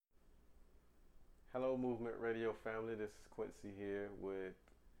Hello, Movement Radio family. This is Quincy here with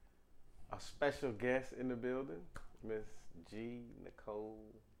a special guest in the building, Miss G. Nicole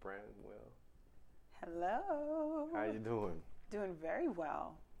Bramwell. How Hello. you doing? Doing very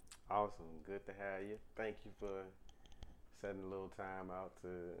well. Awesome. Good to have you. Thank you for setting a little time out to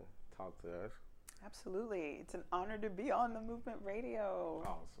talk to us. Absolutely. It's an honor to be on the Movement Radio.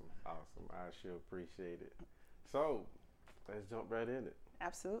 Awesome. Awesome. I sure appreciate it. So, let's jump right in it.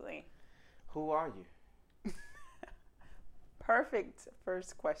 Absolutely. Who are you? Perfect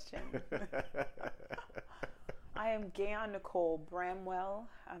first question. I am Gayon Nicole Bramwell.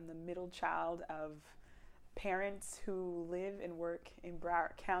 I'm the middle child of parents who live and work in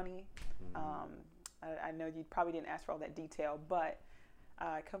Broward County. Um, I know you probably didn't ask for all that detail, but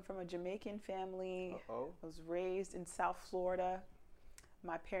I come from a Jamaican family. Oh. I was raised in South Florida.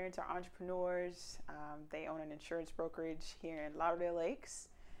 My parents are entrepreneurs. They own an insurance brokerage here in Lauderdale Lakes.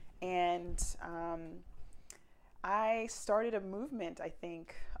 And I started a movement, I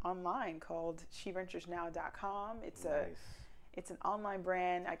think, online called SheVenturesNow.com. It's an online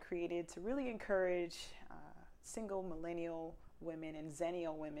brand I created to really encourage single millennial women and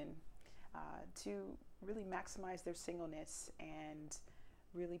zennial women to really maximize their singleness and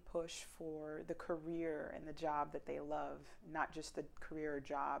really push for the career and the job that they love, not just the career or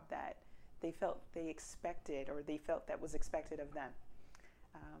job that they felt they expected or they felt that was expected of them.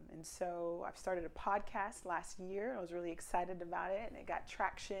 And so I've started a podcast last year. I was really excited about it, and it got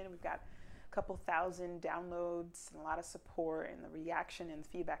traction. We've got a couple thousand downloads and a lot of support, and the reaction and the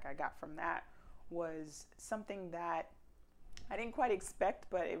feedback I got from that was something that I didn't quite expect,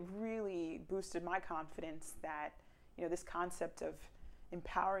 but it really boosted my confidence that, this concept of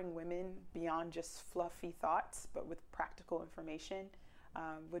empowering women beyond just fluffy thoughts, but with practical information,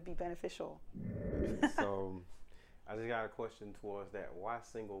 would be beneficial. So, I just got a question towards that. Why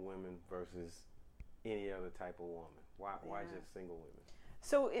single women versus any other type of woman? Why Yeah. just single women?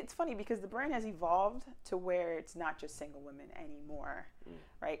 So it's funny because the brand has evolved to where it's not just single women anymore,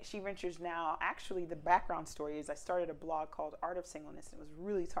 right? She Ventures Now. Actually, the background story is I started a blog called Art of Singleness. And it was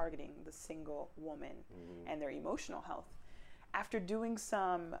really targeting the single woman and their emotional health. After doing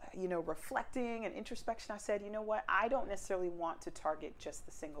some, reflecting and introspection, I said, you know what? I don't necessarily want to target just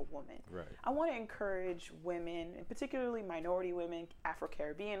the single woman. Right. I want to encourage women, and particularly minority women,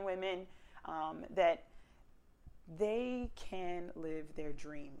 Afro-Caribbean women, that they can live their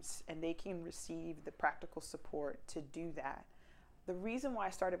dreams and they can receive the practical support to do that. The reason why I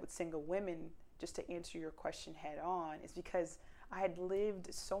started with single women, just to answer your question head on, is because I had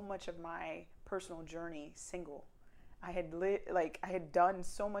lived so much of my personal journey single. I had done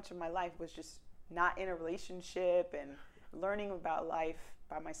so much of my life was just not in a relationship and learning about life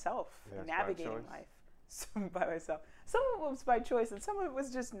by myself and That's by navigating choice? life by myself. Some of it was by choice and some of it was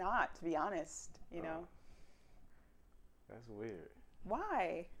just not, to be honest, That's weird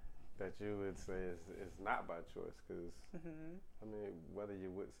Why? that you would say it's not by choice because, I mean, whether you're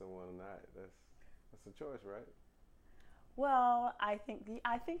with someone or not, that's a choice, right? Well, I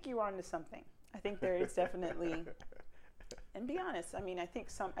think you're onto something. I think there is definitely, and be honest. I mean, I think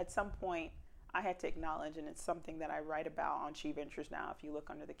at some point I had to acknowledge, and it's something that I write about on She Ventures Now. If you look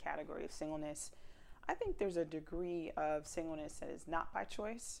under the category of singleness, I think there's a degree of singleness that is not by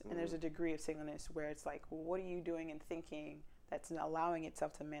choice, and there's a degree of singleness where it's like, well, what are you doing and thinking that's allowing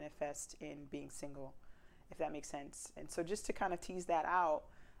itself to manifest in being single, if that makes sense. And so, just to kind of tease that out,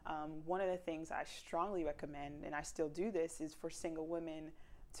 one of the things I strongly recommend, and I still do this, is for single women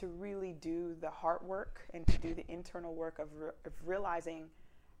to really do the heart work and to do the internal work of realizing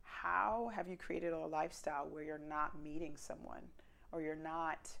how have you created a lifestyle where you're not meeting someone or you're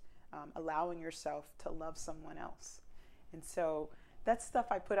not allowing yourself to love someone else. And so that's stuff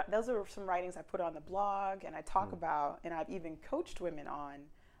I put on, those are some writings I put on the blog and I talk about, and I've even coached women on.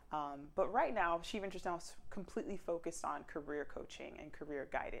 But right now, She Ventures Now is completely focused on career coaching and career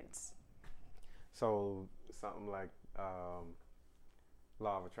guidance. So, something like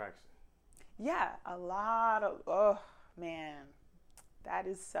law of attraction. Yeah, a lot of, oh man, that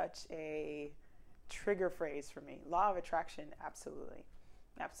is such a trigger phrase for me. Law of attraction, absolutely.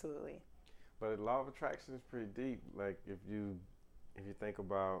 Absolutely. But law of attraction is pretty deep. Like if you think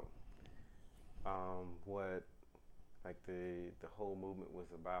about what like the whole movement was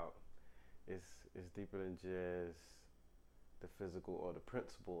about, it's deeper than just the physical or the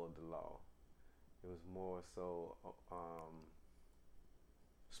principle of the law. It was more so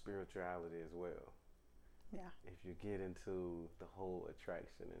spirituality as well. Yeah. If you get into the whole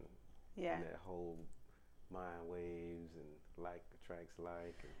attraction Yeah. and that whole mind waves and like attracts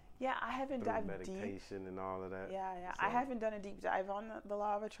like. And Yeah, I haven't through dived deep. meditation and all of that. Yeah, yeah. So, I haven't done a deep dive on the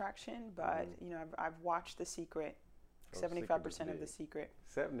law of attraction, but I've watched The Secret, oh, 75% of big. The Secret.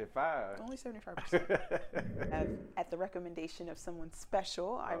 75. Only 75%. At the recommendation of someone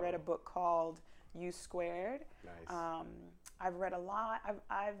special, I read a book called U Squared. Nice. I've read a lot.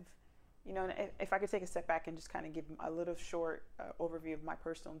 I've if I could take a step back and just kind of give a little short overview of my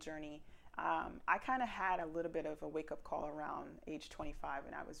personal journey, I kind of had a little bit of a wake-up call around age 25,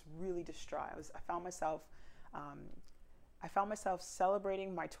 and I was really distraught. I found myself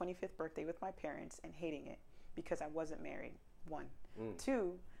celebrating my 25th birthday with my parents and hating it because I wasn't married. One.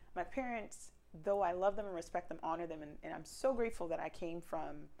 Two, my parents, though I love them and respect them, honor them, and I'm so grateful that I came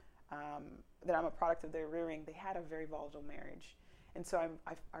from, that I'm a product of their rearing. They had a very volatile marriage. And so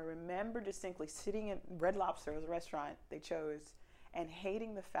I remember distinctly sitting in Red Lobster, was a restaurant they chose, and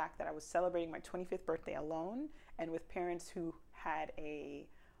hating the fact that I was celebrating my 25th birthday alone and with parents who had a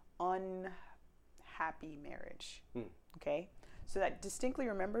unhappy marriage. Okay? So I distinctly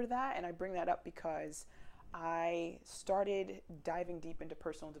remember that, and I bring that up because I started diving deep into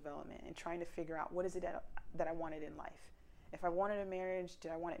personal development and trying to figure out what is it that I wanted in life. If I wanted a marriage,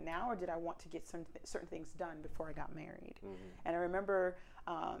 did I want it now, or did I want to get certain things done before I got married? And I remember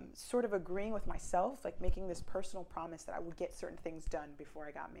sort of agreeing with myself, like making this personal promise that I would get certain things done before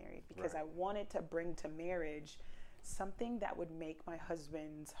I got married, because I wanted to bring to marriage something that would make my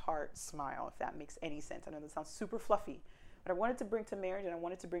husband's heart smile, if that makes any sense. I know that sounds super fluffy, but I wanted to bring to marriage, and I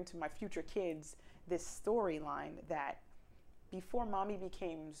wanted to bring to my future kids this storyline that before mommy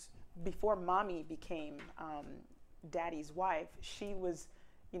became daddy's wife, she was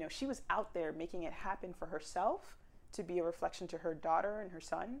out there making it happen for herself to be a reflection to her daughter and her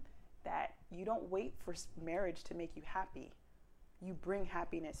son, that you don't wait for marriage to make you happy. You bring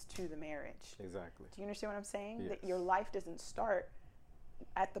happiness to the marriage. Exactly. Do you understand what I'm saying? Yes. That your life doesn't start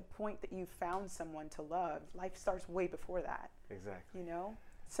at the point that you found someone to love. Life starts way before that. Exactly.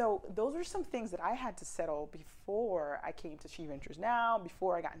 So those are some things that I had to settle before I came to She Ventures Now,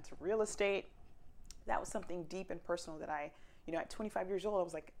 before I got into real estate. That was something deep and personal that I, at 25 years old, I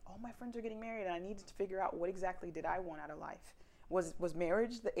was like, all my friends are getting married, and I needed to figure out what exactly did I want out of life. Was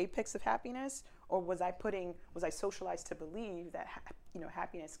marriage the apex of happiness, or was I socialized to believe that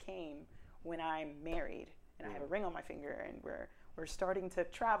happiness came when I'm married and I have a ring on my finger and we're starting to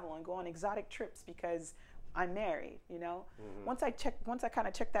travel and go on exotic trips because I'm married, Once I kind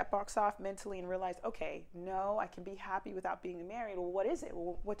of checked that box off mentally and realized, okay, no, I can be happy without being married. Well, what is it?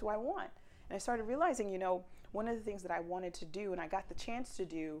 Well, what do I want? And I started realizing, one of the things that I wanted to do, and I got the chance to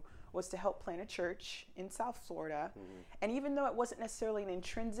do, was to help plant a church in South Florida. And even though it wasn't necessarily an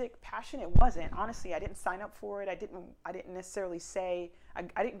intrinsic passion, it wasn't. Honestly, I didn't sign up for it. I didn't necessarily say,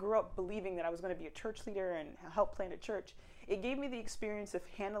 I didn't grow up believing that I was going to be a church leader and help plant a church. It gave me the experience of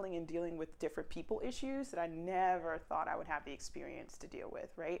handling and dealing with different people issues that I never thought I would have the experience to deal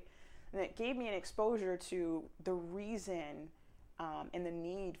with, right? And it gave me an exposure to the reason and the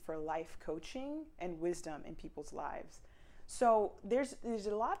need for life coaching and wisdom in people's lives. So there's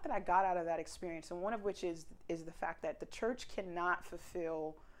a lot that I got out of that experience, and one of which is the fact that the church cannot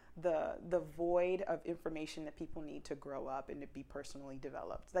fulfill the void of information that people need to grow up and to be personally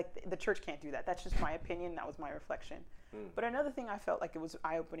developed. Like the church can't do that. That's just my opinion. That was my reflection. But another thing I felt like it was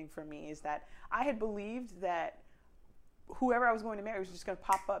eye-opening for me is that I had believed that whoever I was going to marry was just going to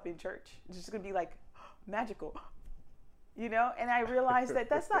pop up in church. It's just going to be like magical. And I realized that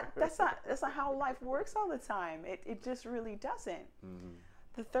that's not how life works all the time. It just really doesn't.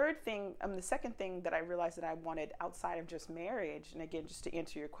 The second thing that I realized that I wanted outside of just marriage, and again, just to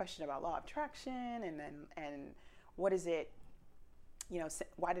answer your question about law of attraction, and what is it,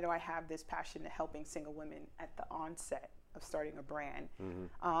 why did I have this passion to helping single women at the onset of starting a brand?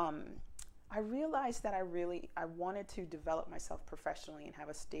 I realized that I wanted to develop myself professionally and have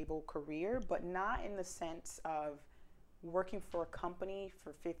a stable career, but not in the sense of working for a company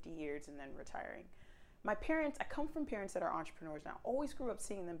for 50 years and then retiring. I come from parents that are entrepreneurs, and I always grew up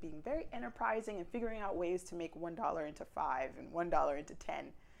seeing them being very enterprising and figuring out ways to make $1 into $5 and $1 into 10.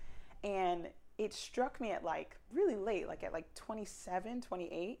 And it struck me at really late, at 27,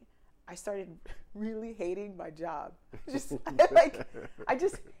 28, I started really hating my job. I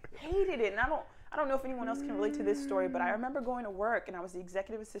just hated it. And I don't know if anyone else can relate to this story, but I remember going to work, and I was the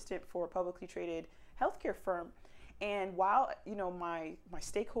executive assistant for a publicly traded healthcare firm. And while, my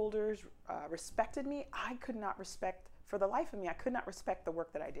stakeholders respected me, I could not respect, for the life of me, I could not respect the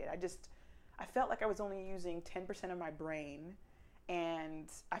work that I did. I felt like I was only using 10% of my brain,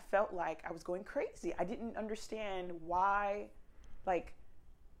 and I felt like I was going crazy. I didn't understand why,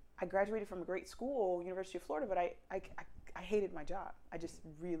 I graduated from a great school, University of Florida, but I I hated my job. I just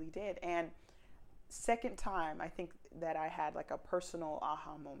really did. And second time, I think that I had like a personal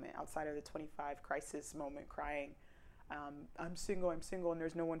aha moment outside of the 25 crisis moment, crying, I'm single, and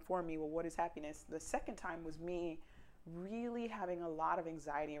there's no one for me. Well, what is happiness? The second time was me really having a lot of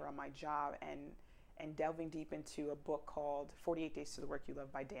anxiety around my job, and delving deep into a book called 48 Days to the Work You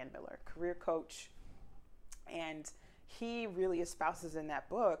Love by Dan Miller, career coach. And he really espouses in that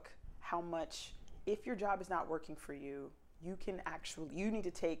book how much, if your job is not working for you, you need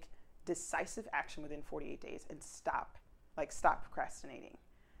to take decisive action within 48 days and stop procrastinating,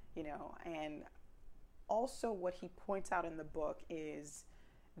 and also what he points out in the book is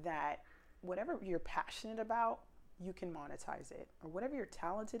that whatever you're passionate about, you can monetize it, or whatever you're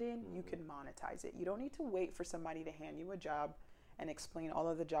talented in, you can monetize it. You don't need to wait for somebody to hand you a job and explain all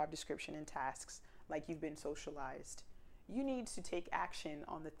of the job description and tasks like you've been socialized. You need to take action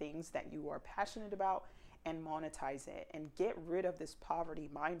on the things that you are passionate about and monetize it, and get rid of this poverty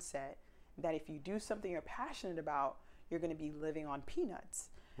mindset that if you do something you're passionate about, you're going to be living on peanuts.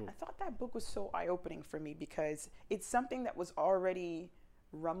 I thought that book was so eye-opening for me because it's something that was already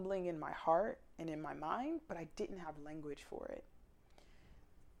rumbling in my heart and in my mind, but I didn't have language for it.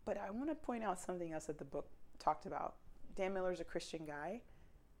 But I want to point out something else that the book talked about. Dan Miller's a Christian guy,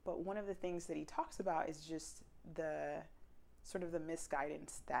 but one of the things that he talks about is just the sort of the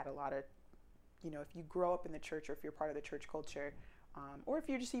misguidance that a lot of, if you grow up in the church, or if you're part of the church culture, or if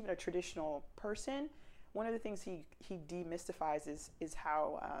you're just even a traditional person, one of the things he demystifies is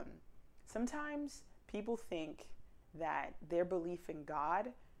how sometimes people think that their belief in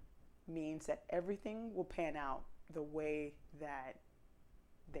God means that everything will pan out the way that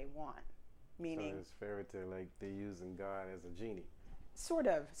they want. Meaning, so it's fairy tale, like they're using God as a genie. Sort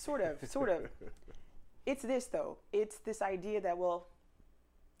of. It's this though. It's this idea that, well,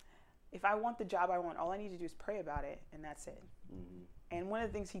 if I want the job I want, all I need to do is pray about it, and that's it. Mm-hmm. And one of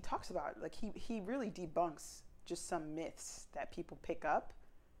the things he talks about, like he really debunks just some myths that people pick up.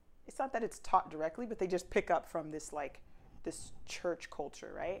 It's not that it's taught directly, but they just pick up from this church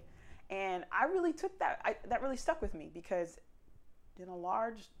culture, right? And I really took that. That really stuck with me because, to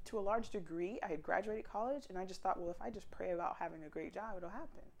a large degree, I had graduated college, and I just thought, well, if I just pray about having a great job, it'll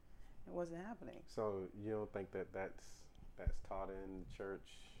happen. It wasn't happening. So you don't think that's taught in the church?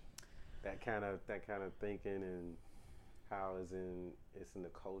 That kind of thinking, and how it's in the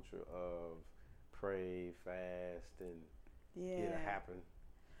culture of pray, fast, and it'll happen.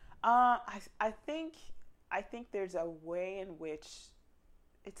 I think there's a way in which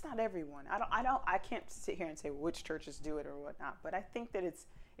it's not everyone. I can't sit here and say which churches do it or whatnot, but I think that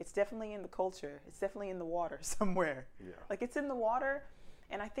it's definitely in the culture. It's definitely in the water somewhere. Yeah. Like it's in the water,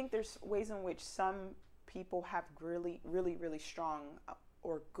 and I think there's ways in which some people have really, really, really strong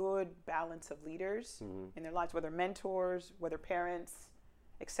or good balance of leaders in their lives, whether mentors, whether parents,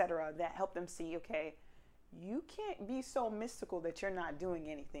 etc., that help them see, okay, you can't be so mystical that you're not doing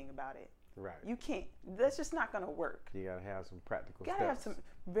anything about it. Right. You can't. That's just not going to work. You got to have some practical steps. You got to have some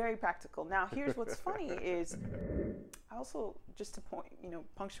very practical. Now, here's what's funny is I also, just to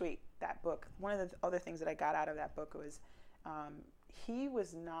punctuate that book, one of the other things that I got out of that book was he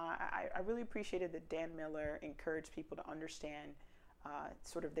was not, I really appreciated that Dan Miller encouraged people to understand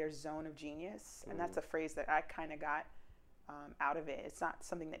sort of their zone of genius. And that's a phrase that I kind of got out of it. It's not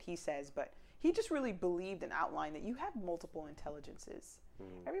something that he says, but he just really believed and outlined that you have multiple intelligences.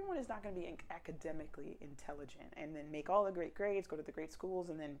 Everyone is not going to be academically intelligent and then make all the great grades, go to the great schools,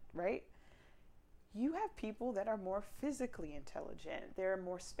 and then, right? You have people that are more physically intelligent. They're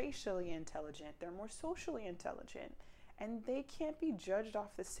more spatially intelligent. They're more socially intelligent. And they can't be judged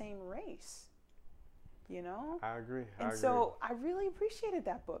off the same race. I agree. So I really appreciated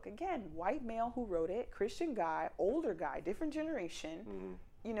that book. Again, white male who wrote it, Christian guy, older guy, different generation,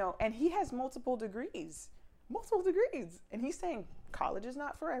 and he has multiple degrees. And he's saying college is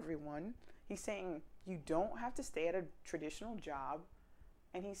not for everyone. He's saying you don't have to stay at a traditional job.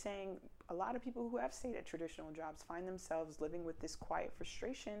 And he's saying a lot of people who have stayed at traditional jobs find themselves living with this quiet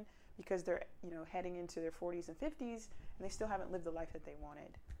frustration because they're, heading into their 40s and 50s and they still haven't lived the life that they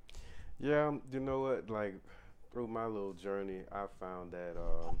wanted. Yeah, you know what? Like through my little journey, I found that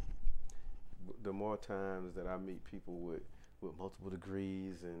the more times that I meet people with multiple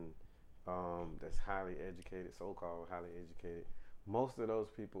degrees and that's highly educated, so-called highly educated, most of those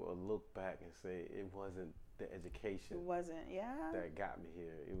people will look back and say it wasn't the education. It wasn't, that got me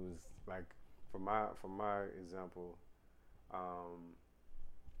here. It was like, from my example,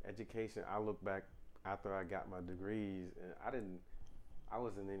 education. I look back after I got my degrees, and I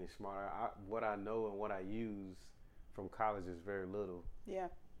wasn't any smarter. What I know and what I use from college is very little. Yeah.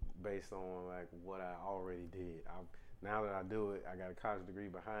 Based on like what I already did. now that I do it, I got a college degree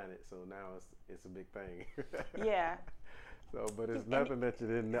behind it, so now it's a big thing. Yeah. So, but it's And nothing that you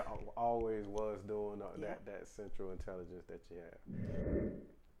didn't always was doing. Yeah. That central intelligence that you have.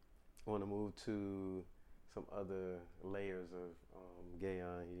 I want to move to some other layers of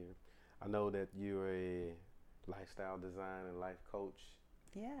Gayon here. I know that you're a lifestyle design and life coach,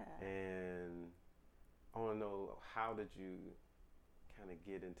 Yeah. and I want to know, how did you kind of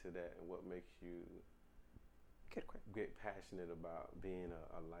get into that, and what makes you Good question. get passionate about being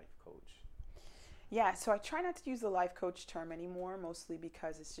a life coach? Yeah, so I try not to use the life coach term anymore, mostly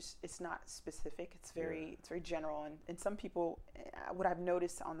because it's not specific. It's very general, and some people, what I've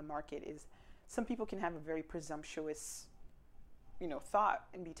noticed on the market is some people can have a very presumptuous, thought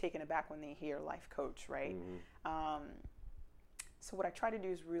and be taken aback when they hear life coach, right? Mm-hmm. So what I try to do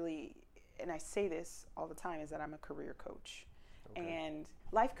is really, and I say this all the time, is that I'm a career coach. Okay. And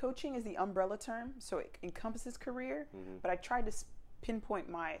life coaching is the umbrella term, so it encompasses career, Mm-hmm. but I try to pinpoint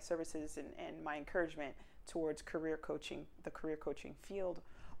my services and my encouragement towards career coaching, the career coaching field.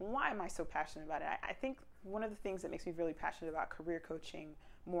 Why am I so passionate about it? I think one of the things that makes me really passionate about career coaching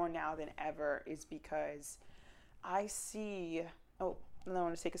more now than ever is because I see, and I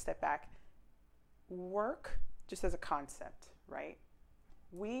want to take a step back, work just as a concept, right?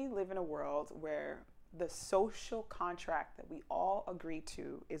 We live in a world where the social contract that we all agree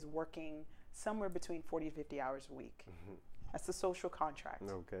to is working somewhere between 40 to 50 hours a week. Mm-hmm. That's the social contract.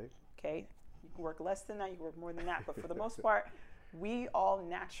 Okay. Okay? You can work less than that, you can work more than that, but for the most part, we all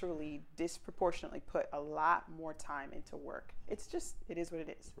naturally disproportionately put a lot more time into work. It is what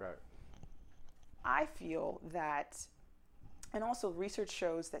it is. Right. I feel that, and also research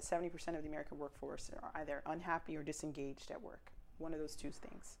shows that 70% of the American workforce are either unhappy or disengaged at work. One of those two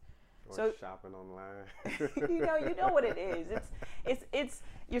things. Or So shopping online. you know what it is.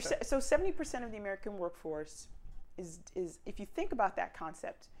 So 70% of the American workforce is if you think about that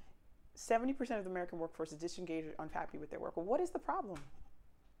concept, 70% of the American workforce is disengaged or unhappy with their work. Well, what is the problem?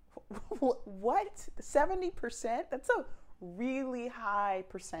 What? 70%? That's a really high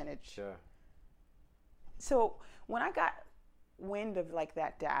percentage. Yeah. So when I got wind of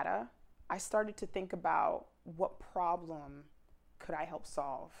that data, I started to think about what problem could I help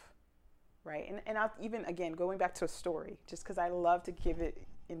solve, right? And I'll even, again, going back to a story, just because I love to give it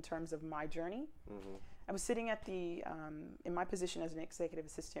in terms of my journey. Mm-hmm. I was sitting at in my position as an executive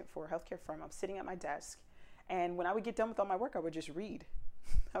assistant for a healthcare firm, I was sitting at my desk, and when I would get done with all my work, I would just read.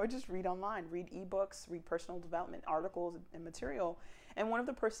 I would just read online, read ebooks, read personal development articles and material. And one of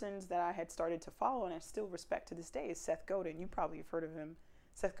the persons that I had started to follow, and I still respect to this day, is Seth Godin. You probably have heard of him.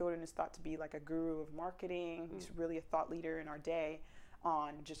 Seth Godin is thought to be like a guru of marketing. He's really a thought leader in our day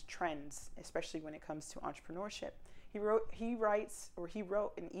on just trends, especially when it comes to entrepreneurship. He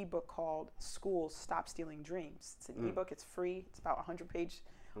wrote an ebook called Schools Stop Stealing Dreams. It's an ebook. It's free. It's about 100-page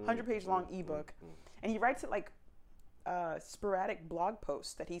long ebook. And he writes it like sporadic blog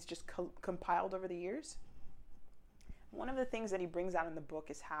posts that he's just compiled over the years. One of the things that he brings out in the book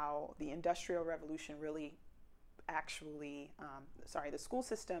is how the Industrial Revolution really the school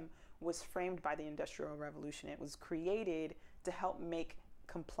system was framed by the Industrial Revolution. It was created to help make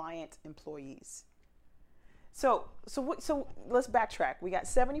compliant employees. So let's backtrack. We got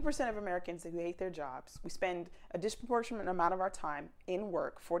 70% of Americans who hate their jobs. We spend a disproportionate amount of our time in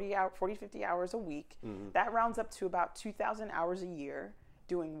work, 40, 50 hours a week. Mm-hmm. That rounds up to about 2,000 hours a year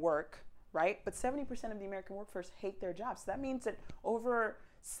doing work, right? But 70% of the American workforce hate their jobs. So that means that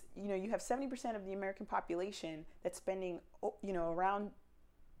you have 70% of the American population that's spending, around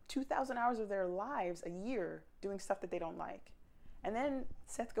 2,000 hours of their lives a year doing stuff that they don't like. And then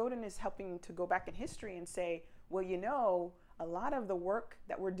Seth Godin is helping to go back in history and say, well, a lot of the work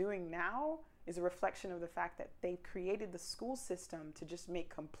that we're doing now is a reflection of the fact that they created the school system to just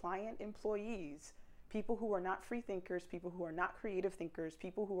make compliant employees, people who are not free thinkers, people who are not creative thinkers,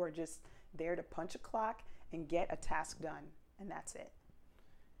 people who are just there to punch a clock and get a task done, and that's it.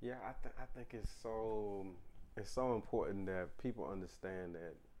 Yeah, I think it's so important that people understand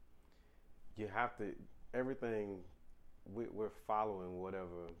that you have to, everything, we're following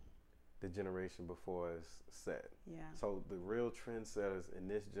whatever the generation before us set. Yeah. So the real trendsetters in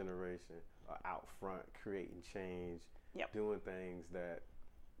this generation are out front, creating change, doing things that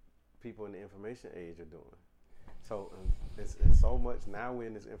people in the information age are doing. So it's so much, now we're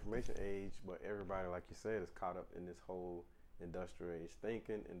in this information age, but everybody, like you said, is caught up in this whole industrial age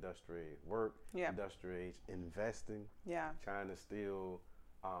thinking, industrial age work, industrial age investing, trying to still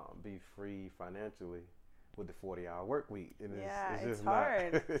be free financially with the 40-hour work week. And it's just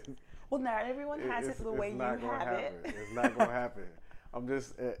hard. Well, not everyone has it the way you have it. It's not going to happen.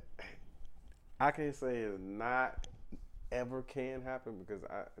 I can't say it's not ever can happen because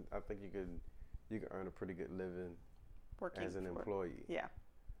I think you can earn a pretty good living Working as an employee. Yeah.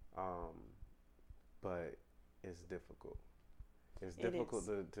 But it's difficult. It's It difficult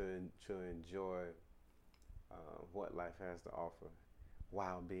is. to enjoy what life has to offer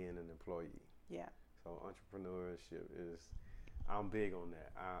while being an employee. Yeah. So entrepreneurship is, I'm big on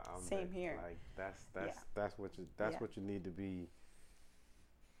that. I'm Same big. here. Like Yeah. that's what Yeah. what you need to be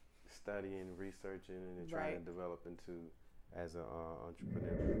studying, researching, and trying to develop into as an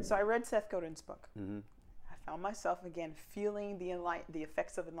entrepreneur. So I read Seth Godin's book. Mm-hmm. I found myself again feeling the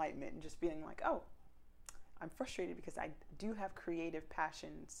effects of enlightenment and just being like, oh, I'm frustrated because I do have creative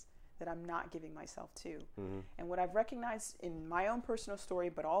passions that I'm not giving myself to. Mm-hmm. And what I've recognized in my own personal story,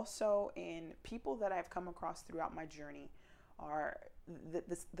 but also in people that I've come across throughout my journey, are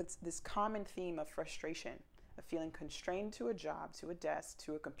this common theme of frustration, of feeling constrained to a job, to a desk,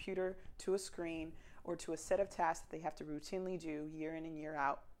 to a computer, to a screen, or to a set of tasks that they have to routinely do year in and year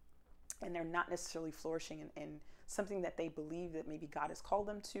out. And they're not necessarily flourishing in something that they believe that maybe God has called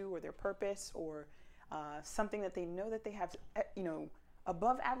them to, or their purpose, or something that they know that they have,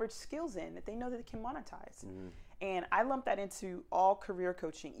 above average skills in, that they know that they can monetize. Mm-hmm. And I lump that into all career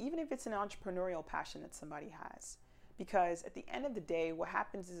coaching, even if it's an entrepreneurial passion that somebody has. Because at the end of the day, what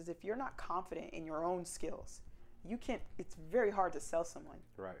happens is if you're not confident in your own skills, it's very hard to sell someone.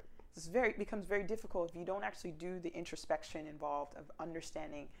 Right. It becomes very difficult if you don't actually do the introspection involved of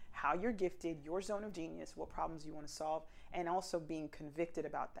understanding how you're gifted, your zone of genius, what problems you want to solve, and also being convicted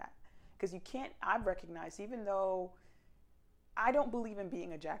about that. Because I've recognized, even though I don't believe in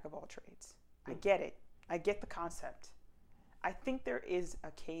being a jack of all trades. I get it. I get the concept. I think there is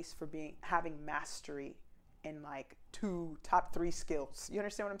a case for having mastery in like top 3 skills. You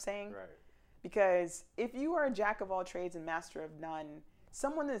understand what I'm saying? Right. Because if you are a jack of all trades and master of none,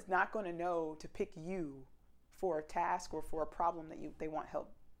 someone is not going to know to pick you for a task or for a problem that they want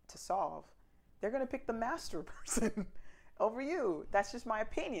help to solve. They're going to pick the master person over you. That's just my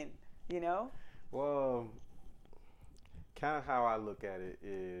opinion, Well, kind of how I look at it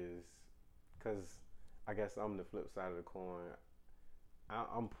is, because I guess I'm the flip side of the coin.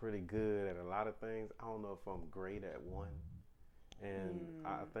 I'm pretty good at a lot of things. I don't know if I'm great at one, and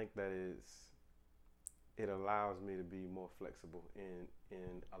I think that it allows me to be more flexible in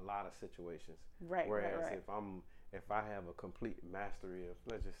a lot of situations. Right. Whereas right. if I have a complete mastery of,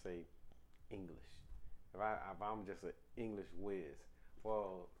 let's just say, English, if I'm just an English whiz,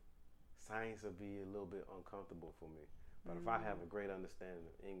 well, science will be a little bit uncomfortable for me. But if I have a great understanding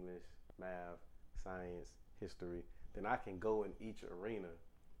of English, math, science, history, then I can go in each arena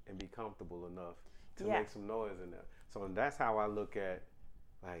and be comfortable enough to make some noise in there. So that's how I look at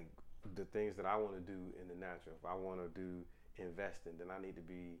like the things that I want to do in the natural. If I want to do investing, then I need to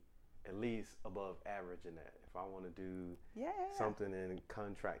be at least above average in that. If I want to do something in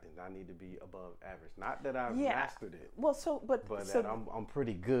contracting, I need to be above average. Not that I've mastered it. Well, but that I'm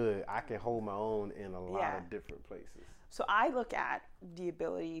pretty good. I can hold my own in a lot of different places. So I look at the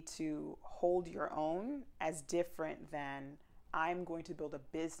ability to hold your own as different than I'm going to build a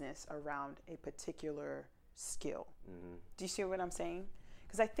business around a particular skill. Mm-hmm. Do you see what I'm saying?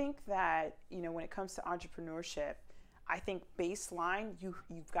 Because I think that, when it comes to entrepreneurship, I think baseline,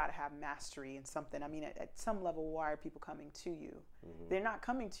 you've got to have mastery in something. I mean, at some level, why are people coming to you? Mm-hmm. They're not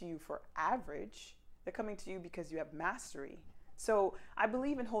coming to you for average. They're coming to you because you have mastery. So I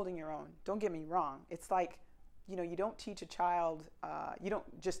believe in holding your own. Don't get me wrong. It's like, you don't teach a child, you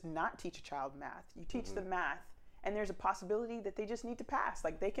don't just not teach a child math. You teach them math, and there's a possibility that they just need to pass.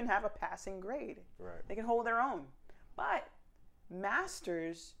 Like, they can have a passing grade. Right. They can hold their own. But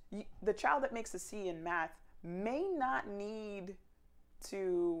masters, the child that makes a C in math may not need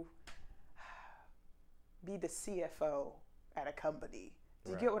to be the CFO at a company.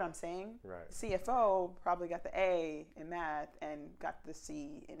 Do you get what I'm saying? Right. CFO probably got the A in math and got the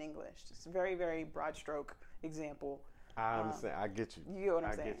C in English. It's a very, very broad stroke example. I understand. I get you. You get what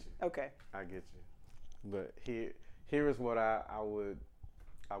I'm saying? I get you. Okay. I get you. But here is what I would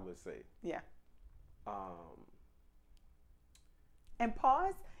say. Yeah. And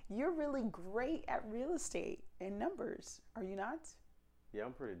pause. You're really great at real estate and numbers, are you not? Yeah,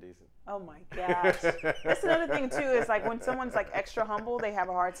 I'm pretty decent. Oh my gosh. That's another thing too, is like when someone's like extra humble, they have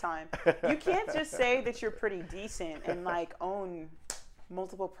a hard time. You can't just say that you're pretty decent and like own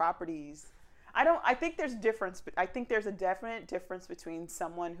multiple properties. I think there's difference, but I think there's a definite difference between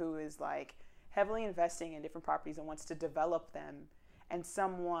someone who is like heavily investing in different properties and wants to develop them and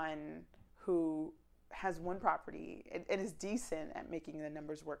someone who has one property and is decent at making the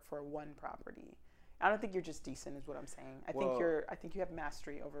numbers work for one property. I don't think you're just decent, is what I'm saying. I think you have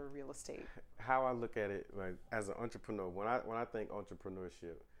mastery over real estate. How I look at it, like as an entrepreneur, when I think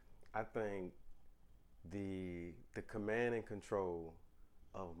entrepreneurship, I think the command and control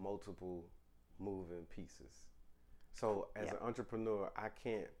of multiple moving pieces. So as an entrepreneur, I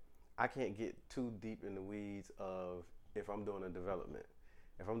can't get too deep in the weeds of if I'm doing a development.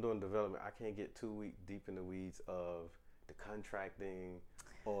 If I'm doing development, I can't get too deep in the weeds of the contracting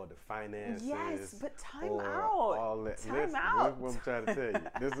or the finances. Yes, but time or out. All that. Time out. This is what I'm trying to tell you.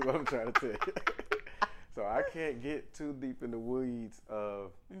 This is what I'm trying to tell you. So I can't get too deep in the weeds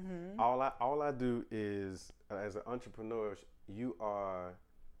of all I do is as an entrepreneur, you are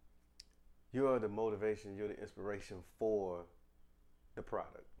the motivation, you're the inspiration for the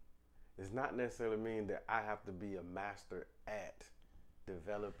product. It's not necessarily mean that I have to be a master at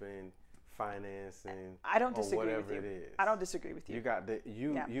developing, financing, I don't disagree or whatever with you. it is. I don't disagree with you.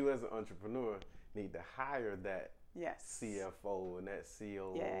 You as an entrepreneur need to hire that Yes. CFO and that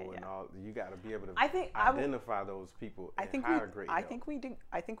COO and all. You got to be able to identify those people and hire great help. I think we do.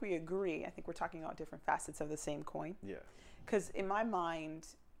 I think we agree. I think we're talking about different facets of the same coin. Yeah. Because in my mind,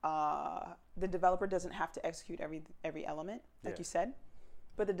 the developer doesn't have to execute every element, like you said,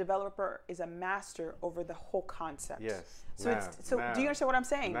 but the developer is a master over the whole concept. Yes. So do you understand what I'm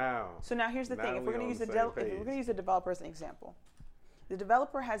saying? So now here's the thing: if we're going to use the developer as an example, the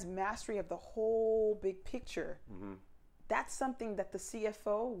developer has mastery of the whole big picture. Mm-hmm. That's something that the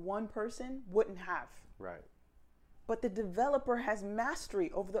CFO, one person, wouldn't have. Right. But the developer has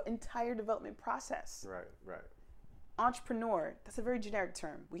mastery over the entire development process. Right. Entrepreneur, that's a very generic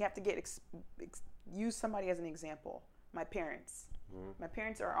term. We have to use somebody as an example. My parents. Mm-hmm. My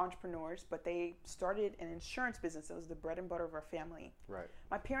parents are entrepreneurs, but they started an insurance business. That was the bread and butter of our family. Right.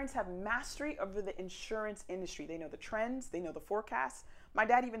 My parents have mastery over the insurance industry. They know the trends. They know the forecasts. My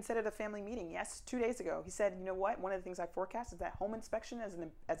dad even said at a family meeting, 2 days ago, he said, you know what? One of the things I forecast is that home inspection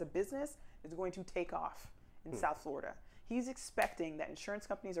as a business is going to take off in South Florida. He's expecting that insurance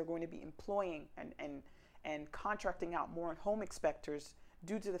companies are going to be employing and contracting out more home inspectors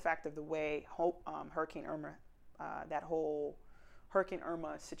due to the fact of the way Hurricane Irma, that whole Hurricane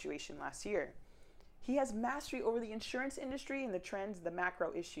Irma situation last year. He has mastery over the insurance industry and the trends, the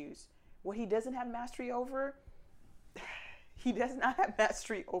macro issues. What he doesn't have mastery over, he does not have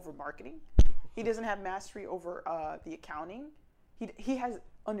mastery over marketing. He doesn't have mastery over the accounting. He has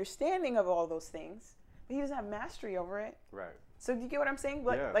understanding of all those things, but he doesn't have mastery over it. Right. So do you get what I'm saying?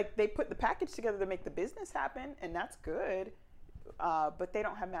 Like they put the package together to make the business happen, and that's good, but they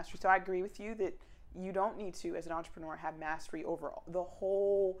don't have mastery. So I agree with you that you don't need to, as an entrepreneur, have mastery over the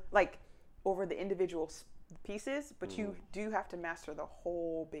whole, like over the individual pieces, but you do have to master the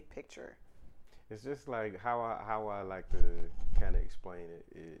whole big picture. It's just like how I like to kind of explain it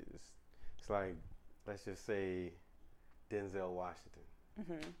is, it's like, let's just say Denzel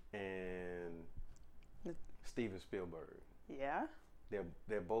Washington and Steven Spielberg. Yeah.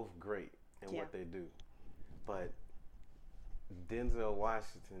 They're both great in what they do, but Denzel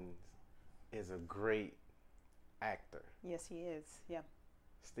Washington is a great actor. Yes, he is. Yeah.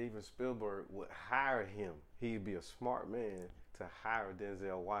 Steven Spielberg would hire him. He'd be a smart man to hire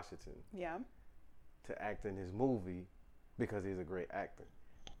Denzel Washington. Yeah. To act in his movie because he's a great actor.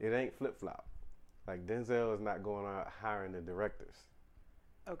 It ain't flip-flop. Like Denzel is not going out hiring the directors.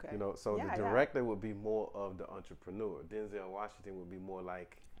 Okay. So the director would be more of the entrepreneur. Denzel Washington would be more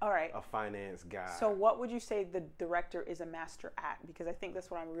like a finance guy. So what would you say the director is a master at? Because I think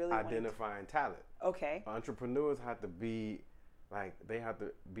that's what I'm really identifying talent. Okay. Entrepreneurs have to be they have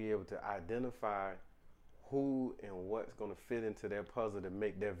to be able to identify who and what's going to fit into their puzzle to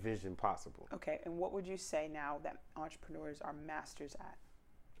make their vision possible. Okay. And what would you say now that entrepreneurs are masters at?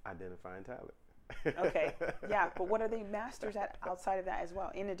 Identifying talent. Okay. Yeah, but what are they masters at outside of that as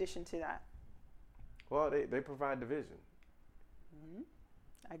well, in addition to that? Well, they provide the vision. Mm-hmm.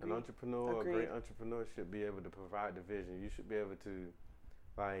 I agree. An entrepreneur, a great entrepreneur should be able to provide the vision. You should be able to,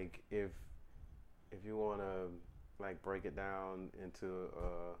 like, if you want to, like, break it down into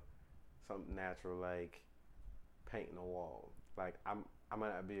something natural, like painting a wall. Like, I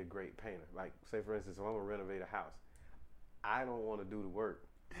might not be a great painter. Like, say, for instance, if I'm going to renovate a house, I don't want to do the work.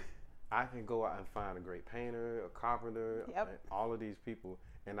 I can go out and find a great painter, a carpenter, all of these people,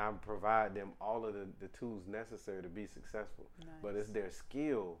 and I provide them all of the tools necessary to be successful. Nice. But it's their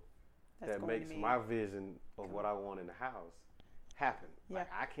skill that makes my vision of what I want in the house happen. Yeah. Like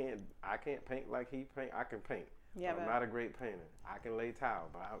I can't paint like he paint. I can paint. Yeah, I'm not a great painter. I can lay tile,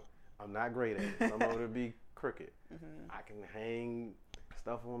 but I'm not great at it. Some of it will be crooked. Mm-hmm. I can hang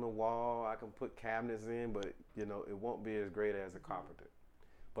stuff on the wall. I can put cabinets in, but it won't be as great as a carpenter.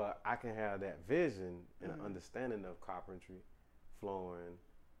 But I can have that vision and understanding of carpentry, flooring,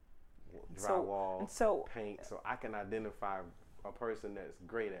 drywall, paint, so I can identify a person that's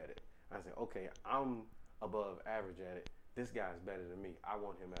great at it. I say, okay, I'm above average at it. This guy's better than me. I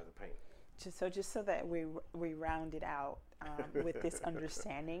want him as a painter. Just so that we round it out with this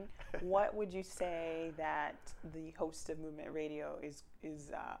understanding, what would you say that the host of Movement Radio is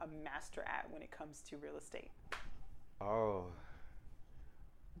a master at when it comes to real estate? Oh.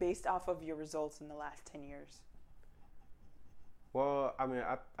 Based off of your results in the last 10 years. Well, I mean,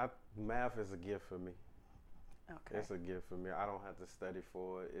 I math is a gift for me. Okay. It's a gift for me. I don't have to study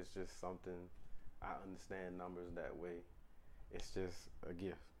for it. It's just something, I understand numbers that way. It's just a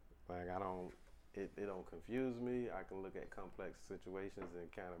gift. Like it don't confuse me. I can look at complex situations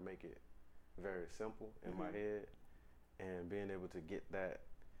and kind of make it very simple in my head. And being able to get that,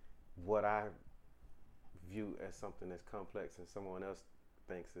 what I view as something that's complex and someone else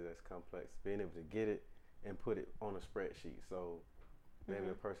thinks it as complex, being able to get it and put it on a spreadsheet. So maybe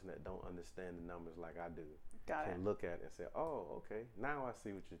a person that don't understand the numbers like I do can look at it and say, oh, okay, now I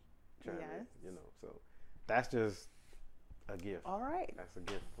see what you're trying to, so that's just a gift. All right. That's a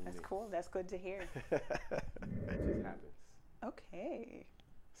gift from me. That's cool. That's good to hear. It just happens. Okay.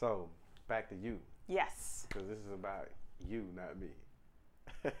 So back to you. Yes. Because this is about you, not me.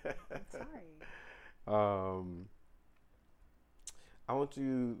 I'm sorry. I want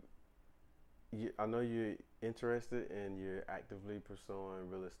I know you're interested and you're actively pursuing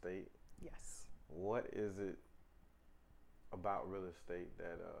real estate. Yes. What is it about real estate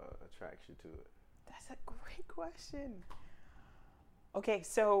that attracts you to it? That's a great question. Okay,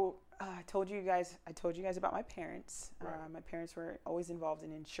 so I told you guys about my parents. Right. My parents were always involved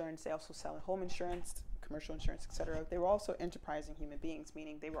in insurance. They also sell home insurance, commercial insurance, etc. They were also enterprising human beings,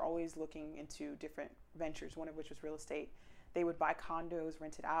 meaning they were always looking into different ventures, one of which was real estate. They would buy condos,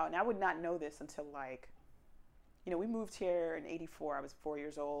 rent it out. And I would not know this until we moved here in '84. I was 4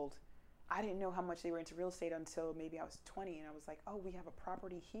 years old. I didn't know how much they were into real estate until maybe I was 20. And I was like, oh, we have a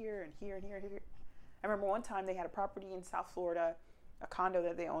property here and here and here and here. I remember one time they had a property in South Florida, a condo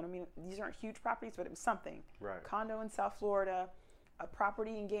that they own. I mean, these aren't huge properties, but it was something. Right. Condo in South Florida, a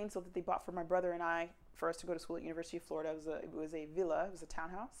property in Gainesville that they bought for my brother and I for us to go to school at University of Florida. It was a villa. It was a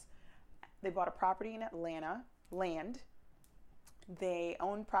townhouse. They bought a property in Atlanta, land. They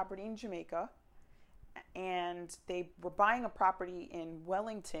owned property in Jamaica, and they were buying a property in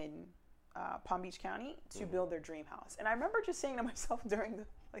Wellington, Palm Beach County, to build their dream house. And I remember just saying to myself during the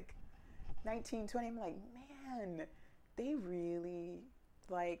 1920, I'm like, man, they really,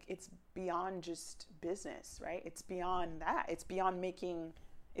 it's beyond just business, right? It's beyond that. It's beyond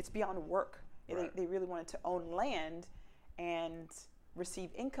work. Right. They really wanted to own land and receive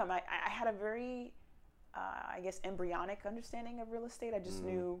income. I had a very, embryonic understanding of real estate. I just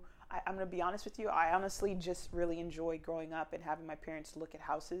knew, I'm going to be honest with you, I honestly just really enjoyed growing up and having my parents look at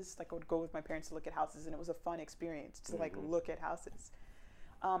houses. I would go with my parents to look at houses, and it was a fun experience to look at houses.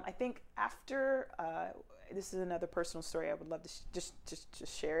 I think after, this is another personal story. I would love to just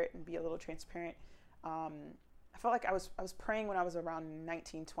share it and be a little transparent. I felt like I was praying when I was around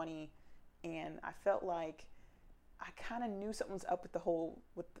 19, 20, and I felt like I kind of knew something was up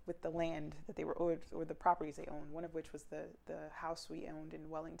with the land that they were, or the properties they owned, one of which was the house we owned in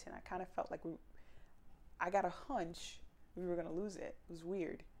Wellington. I kind of felt like I got a hunch we were going to lose it. It was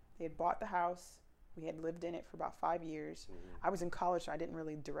weird. They had bought the house. We had lived in it for about 5 years. I was in college, so I didn't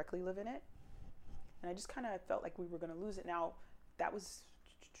really directly live in it. And I just kind of felt like we were going to lose it. Now, that was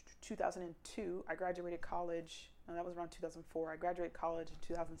 2002. I graduated college. No, that was around 2004. I graduated college in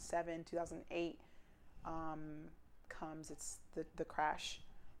 2007, 2008. It's the crash,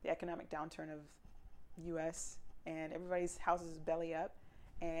 the economic downturn of U.S., and everybody's houses belly up.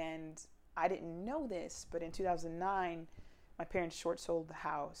 And I didn't know this, but in 2009, my parents short sold the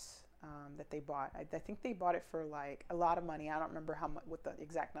house that they bought. I think they bought it for a lot of money. I don't remember what the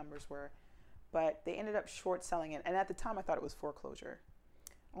exact numbers were, but they ended up short selling it. And at the time, I thought it was foreclosure.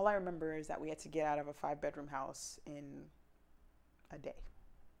 All I remember is that we had to get out of a 5-bedroom house in a day.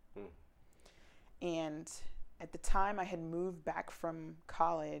 And at the time, I had moved back from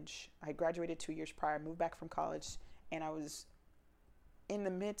college. I graduated 2 years prior, moved back from college, and I was in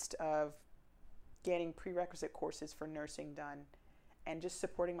the midst of getting prerequisite courses for nursing done and just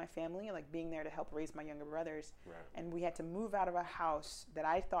supporting my family, being there to help raise my younger brothers. Right. And we had to move out of a house that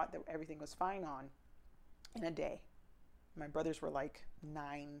I thought that everything was fine on in a day. My brothers were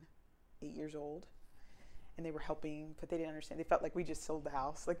 9, 8 years old, and they were helping, but they didn't understand. They felt like we just sold the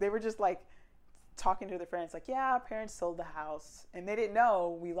house. They were just talking to their friends, yeah, our parents sold the house, and they didn't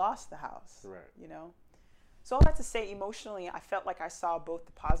know we lost the house. Right. So all that to say, emotionally, I felt like I saw both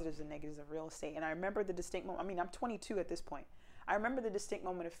the positives and negatives of real estate. And I remember the distinct moment. I mean, I'm 22 at this point. I remember the distinct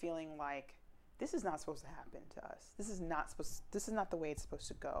moment of feeling like, this is not supposed to happen to us. This is not the way it's supposed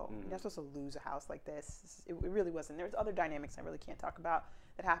to go. You're not supposed to lose a house like this. It really wasn't. There's other dynamics I really can't talk about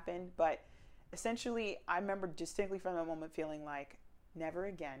that happened. But essentially, I remember distinctly from that moment feeling like, never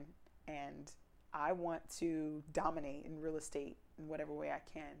again. And I want to dominate in real estate in whatever way I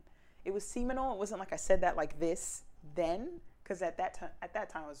can. It was seminal. It wasn't like I said that like this then, because at that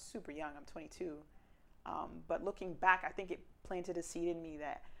time I was super young. I'm 22. But looking back, I think it planted a seed in me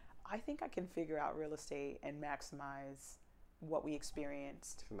that I think I can figure out real estate and maximize what we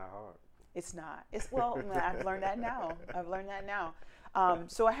experienced. It's not hard. It's not. Well, I've learned that now.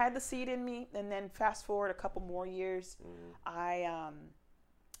 So I had the seed in me, and then fast forward a couple more years, I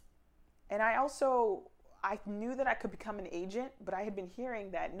knew that I could become an agent, but I had been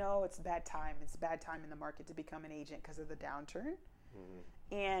hearing that no, it's a bad time. It's a bad time in the market to become an agent because of the downturn.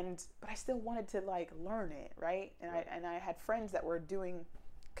 But I still wanted to like learn it, right? And I had friends that were doing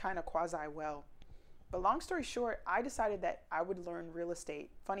kind of quasi well. But long story short, I decided that I would learn real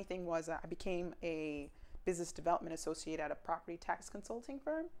estate. Funny thing was I became a business development associate at a property tax consulting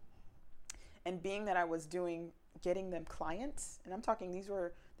firm. And being that I was getting them clients, and I'm talking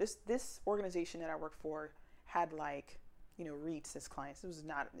this organization that I worked for had like, REITs as clients. It was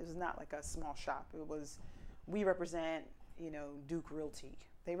not like a small shop. It was, we represent, Duke Realty.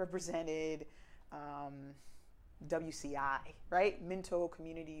 They represented WCI, right? Minto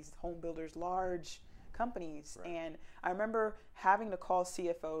Communities, home builders, large companies. Right. And I remember having to call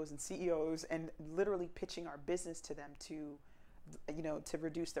CFOs and CEOs and literally pitching our business to them to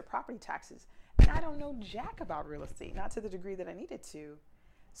reduce their property taxes. And I don't know jack about real estate, not to the degree that I needed to.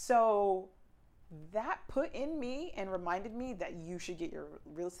 So that put in me and reminded me that you should get your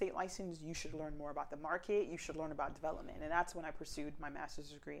real estate license. You should learn more about the market. You should learn about development. And that's when I pursued my master's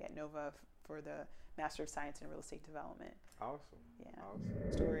degree at Nova for the Master of Science in Real Estate Development. Awesome. Yeah.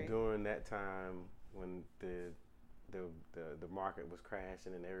 Awesome. Story. During that time when the market was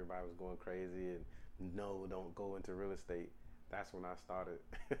crashing and everybody was going crazy and no, don't go into real estate. That's when I started.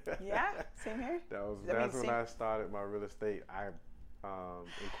 Yeah, same here. That's when I started my real estate. I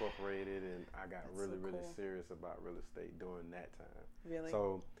incorporated and I got really serious about real estate during that time. Really?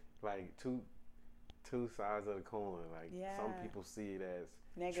 So like two sides of the coin. Like some people see it as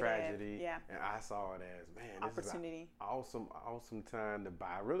negative tragedy, and I saw it as, man, this opportunity. Is an awesome time to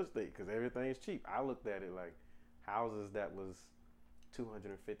buy real estate because everything's cheap. I looked at it like houses that was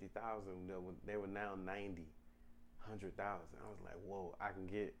 $250,000, they were now $90,000, $100,000. I was like, whoa, I can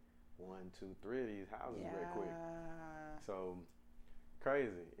get 1, 2, 3 of these houses real quick. So crazy,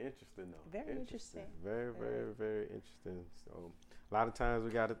 interesting though. Very interesting. Very, very, very interesting. So a lot of times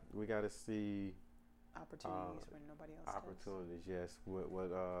we gotta see opportunities when nobody else opportunities, does. yes.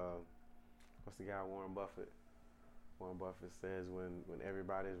 What's the guy Warren Buffett? Warren Buffett says when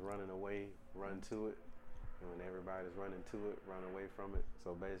everybody's running away, run to it. And when everybody's running to it, run away from it.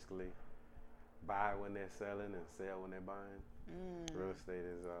 So basically, buy when they're selling and sell when they're buying. Real estate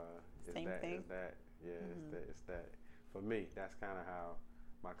is same thing. Is that. Yeah, it's that. For me, that's kind of how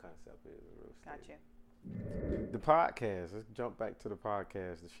my concept is in real estate. Gotcha. The podcast. Let's jump back to the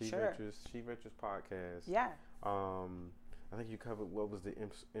podcast. The She Ventures podcast. Yeah. I think you covered what was the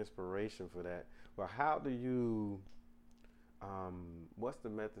inspiration for that. Well, how do you? What's the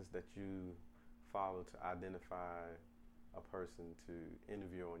methods that you follow to identify a person to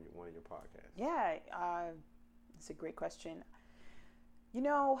interview on one of your podcasts? Yeah, it's a great question.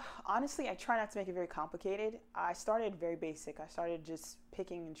 Honestly, I try not to make it very complicated. I started very basic. I started just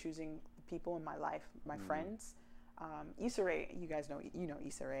picking and choosing people in my life, my friends. Issa Rae, you guys know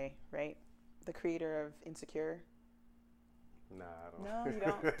Issa Rae, right? The creator of Insecure. Nah, I don't. No, you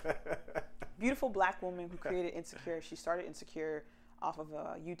don't. Beautiful black woman who created Insecure. She started Insecure off of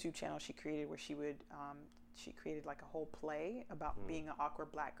a YouTube channel she created where she created like a whole play about being an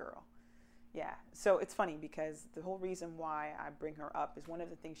awkward black girl. Yeah. So it's funny because the whole reason why I bring her up is one of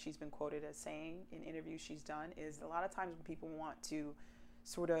the things she's been quoted as saying in interviews she's done is a lot of times when people want to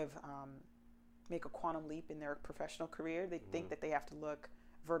sort of make a quantum leap in their professional career, they think that they have to look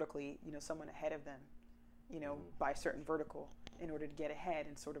vertically, someone ahead of them, by a certain vertical in order to get ahead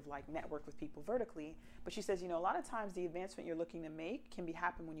and sort of like network with people vertically. But she says, a lot of times the advancement you're looking to make can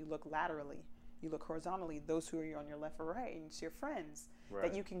happen when you look laterally. You look horizontally, those who are on your left or right, and it's your friends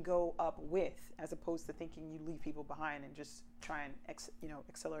that you can go up with, as opposed to thinking you leave people behind and just try and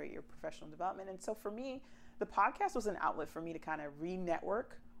accelerate your professional development. And so for me, the podcast was an outlet for me to kind of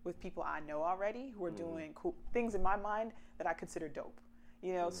re-network with people I know already who are doing cool things in my mind that I consider dope.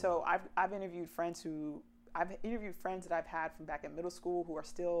 So I've interviewed friends who I've interviewed friends that I've had from back in middle school who are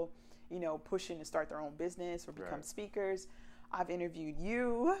still, pushing to start their own business or become speakers. I've interviewed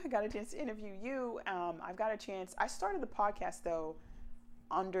you. I got a chance to interview you. I started the podcast though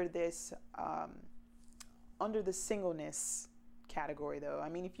under this, under the singleness category though. I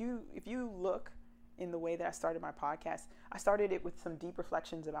mean, if you look in the way that I started my podcast, I started it with some deep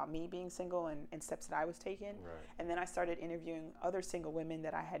reflections about me being single and steps that I was taking. Right. And then I started interviewing other single women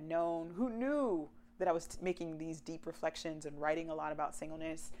that I had known who knew that I was making these deep reflections and writing a lot about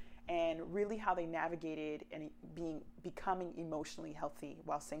singleness and really how they navigated and becoming emotionally healthy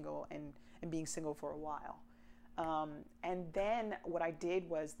while single and being single for a while. And then what I did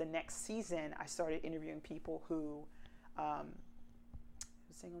was the next season, I started interviewing people who,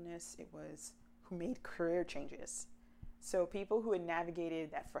 who made career changes. So people who had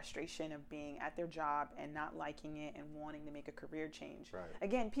navigated that frustration of being at their job and not liking it and wanting to make a career change. Right.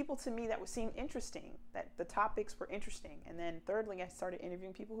 Again, people to me that would seem interesting, that the topics were interesting. And then thirdly, I started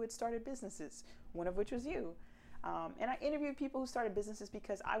interviewing people who had started businesses, one of which was you. And I interviewed people who started businesses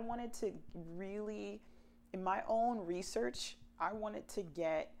because I wanted to really, in my own research, I wanted to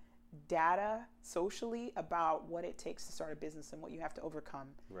get data socially about what it takes to start a business and what you have to overcome,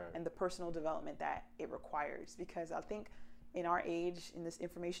 right, and the personal development that it requires. Because I think in our age, in this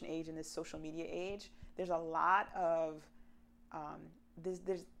information age, in this social media age, there's a lot of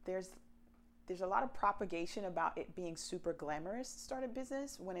there's a lot of propagation about it being super glamorous to start a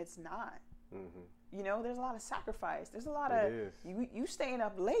business when it's not. Mm-hmm. There's a lot of sacrifice. There's a lot of you staying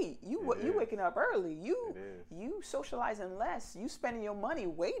up late. You waking up early. You socializing less. You spending your money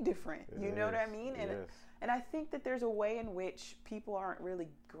way different. You know what I mean? And I think that there's a way in which people aren't really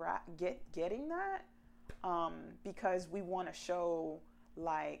getting that because we want to show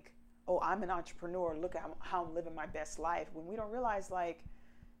like, oh, I'm an entrepreneur. Look at how I'm living my best life. When we don't realize like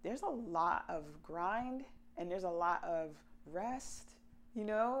there's a lot of grind and there's a lot of rest,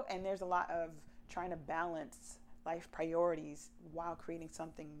 and there's a lot of trying to balance life priorities while creating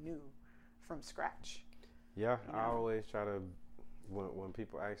something new from scratch. Yeah, I always try to, when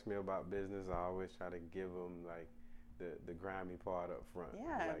people ask me about business, I always try to give them like the grimy part up front.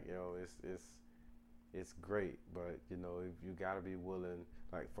 Yeah. Like, it's great, but if you got to be willing.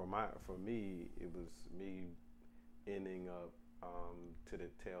 Like for me, it was me ending up to the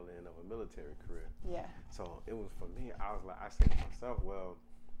tail end of a military career. Yeah. So it was for me. I said to myself, well,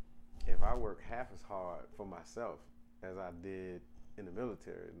 if I work half as hard for myself as I did in the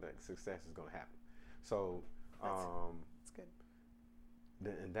military, like success is gonna happen. So that's good.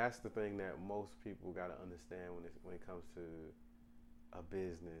 And that's the thing that most people got to understand when it comes to a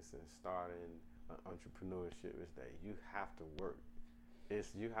business and starting an entrepreneurship is that you have to work.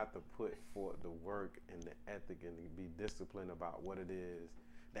 You have to put forth the work and the ethic and be disciplined about what it is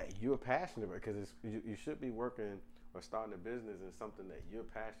that you're passionate about, because you should be working or starting a business in something that you're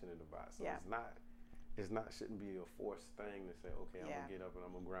passionate about. So shouldn't be a forced thing to say, okay, I'm gonna get up and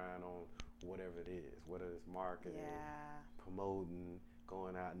I'm gonna grind on whatever it is, whether it's marketing, promoting,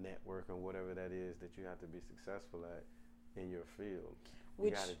 going out networking, whatever that is that you have to be successful at in your field.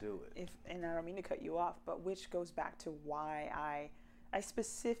 You got to do it. And I don't mean to cut you off, but which goes back to why I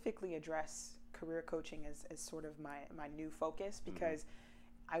specifically address career coaching as sort of my new focus, because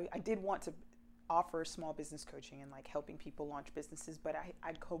I did want to offer small business coaching and like helping people launch businesses, but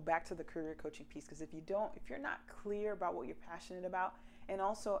I go back to the career coaching piece, because if you're not clear about what you're passionate about, and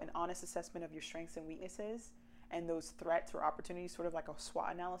also an honest assessment of your strengths and weaknesses and those threats or opportunities, sort of like a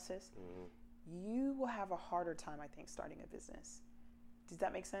SWOT analysis, you will have a harder time, I think, starting a business. Does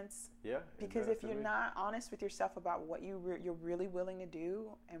that make sense? Yeah. Because if you're not honest with yourself about what you're really willing to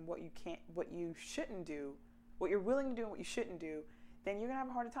do and what you shouldn't do, what you're willing to do and what you shouldn't do, then you're gonna have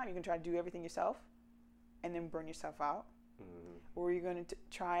a harder time. You're gonna try to do everything yourself, and then burn yourself out, or you're gonna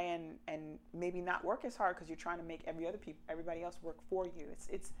try and maybe not work as hard because you're trying to make everybody else work for you.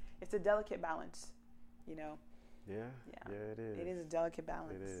 It's a delicate balance, Yeah, it is. It is a delicate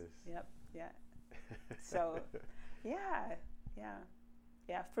balance. It is. Yep. Yeah. So, yeah.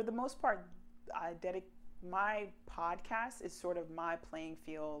 For the most part, my podcast is sort of my playing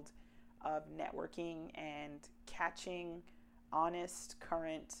field of networking and catching honest,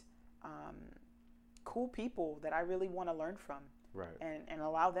 current, cool people that I really want to learn from. Right. And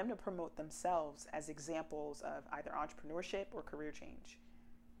allow them to promote themselves as examples of either entrepreneurship or career change.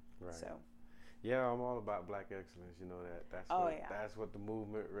 Right. So. Yeah, I'm all about Black excellence. That's what the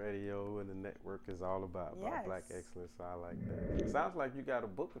movement radio and the network is all about Black excellence. So I like that. It sounds like you got a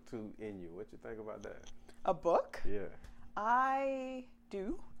book or two in you. What you think about that? A book? Yeah. I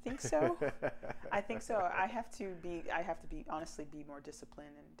do think so. I think so. I have to be honestly be more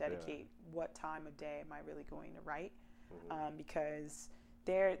disciplined and dedicate what time of day am I really going to write, because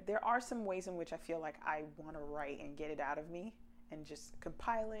there are some ways in which I feel like I want to write and get it out of me and just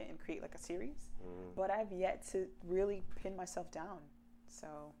compile it and create like a series, but I've yet to really pin myself down.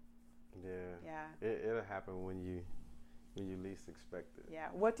 So it'll happen when you least expect it. Yeah.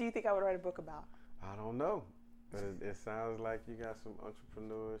 What do you think I would write a book about? I don't know. But it sounds like you got some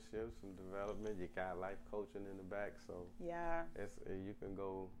entrepreneurship, some development. You got life coaching in the back, so you can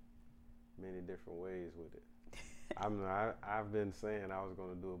go many different ways with it. I've been saying I was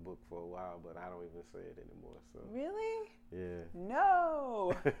going to do a book for a while, but I don't even say it anymore. So really? Yeah.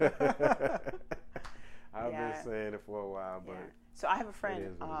 No. I've been saying it for a while, but so I have a friend.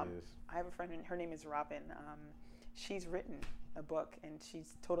 It is what it is. I have a friend, and her name is Robin. She's written a book, and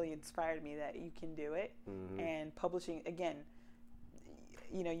she's totally inspired me that you can do it. And publishing, again,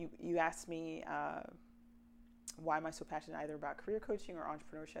 you asked me why am I so passionate either about career coaching or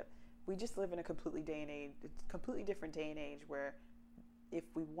entrepreneurship. We just live in a completely different day and age where if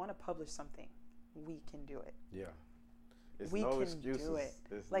we want to publish something, we can do it. Yeah. We no can excuses. do it.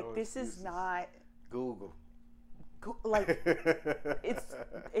 There's like no this excuses. is not Google. Like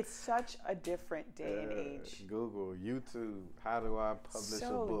it's such a different day and age. Google, YouTube, how do I publish a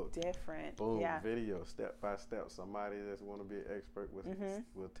book? So different. Boom, video, step by step. Somebody that's want to be an expert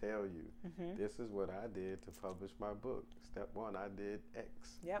will tell you, this is what I did to publish my book. Step 1, I did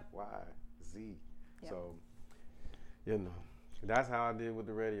X, Y, Z. So, that's how I did with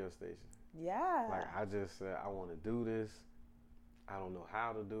the radio station. Yeah. Like I just said, I want to do this. I don't know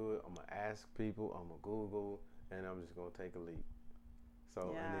how to do it. I'm going to ask people. I'm going to Google. And I'm just gonna take a leap.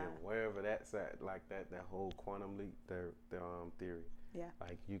 So and then wherever that's at, like that whole quantum leap, their theory. Yeah.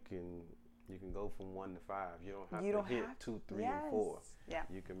 Like you can go from 1 to 5. You don't have to hit 2, 3, and 4. Yeah.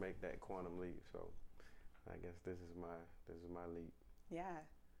 You can make that quantum leap. So I guess this is my leap. Yeah.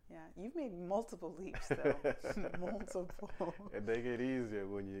 Yeah. You've made multiple leaps though. Multiple. And they get easier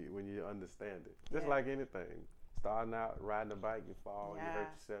when you understand it. Just like anything. Starting out riding a bike, you fall, you hurt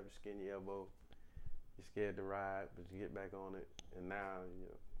yourself, you skin your elbow. You're scared to ride, but you get back on it, and now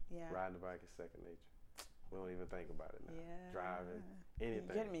riding the bike is second nature. We don't even think about it now. Yeah. Driving, anything.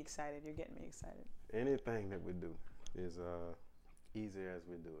 You're getting me excited. Anything that we do is easier as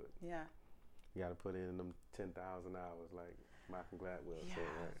we do it. Yeah. You got to put in them 10,000 hours, like Malcolm Gladwell said.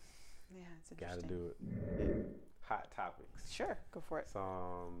 Right? Yeah, it's interesting. Got to do it. Yeah. Hot topics. Sure, go for it.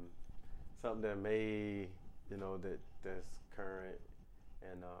 Something that may, that's current.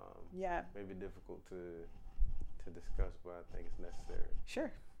 And maybe difficult to discuss, but I think it's necessary.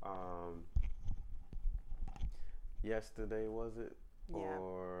 Sure. Yesterday was it,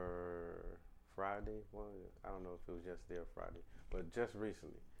 or Friday? Well, I don't know if it was yesterday or Friday, but just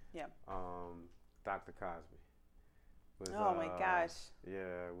recently. Yeah. Dr. Cosby was. Oh my gosh.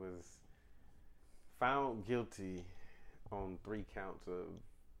 Yeah, was found guilty on 3 counts of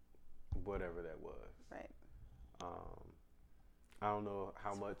whatever that was. Right. I don't know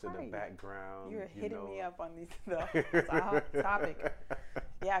how much of the background. You're hitting me up on the hot topic.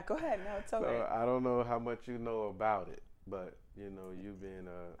 Yeah, go ahead. No, it's okay. So I don't know how much you know about it, but you've been.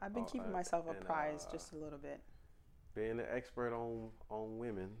 I've been keeping myself apprised just a little bit. Being an expert on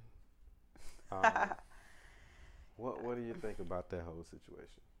women. What do you think about that whole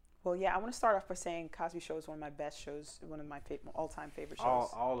situation? Well, I want to start off by saying Cosby Show is one of my best shows, one of my all-time favorite shows.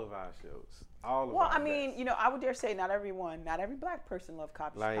 All of our shows. I mean, I would dare say not every black person loved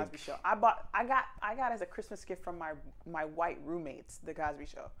Cosby Show. I got as a Christmas gift from my white roommates the Cosby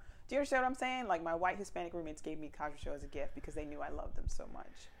Show. Do you understand what I'm saying? Like my white Hispanic roommates gave me Cosby Show as a gift because they knew I loved them so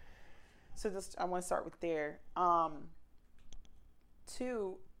much. So I want to start with there.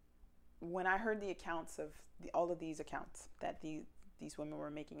 2, when I heard the accounts of all of these accounts that these women were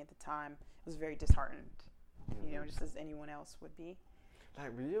making at the time, it was very disheartened, just as anyone else would be.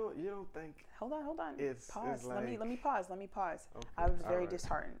 Like, you don't think? Hold on. Pause. Like, let me pause. Okay. I was very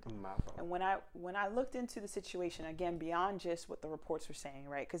disheartened. My fault. And when I looked into the situation again, beyond just what the reports were saying,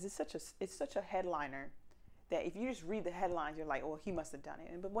 right? Because it's such a headliner that if you just read the headlines, you're like, oh, he must have done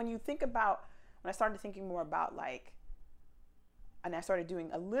it. But when I started thinking more about and I started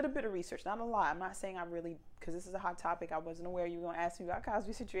doing a little bit of research, not a lot. I'm not saying I really, because this is a hot topic. I wasn't aware you were going to ask me about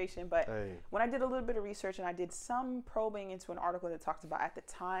Cosby's situation. But when I did a little bit of research and I did some probing into an article that talked about at the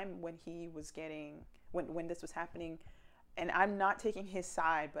time when he was when this was happening, and I'm not taking his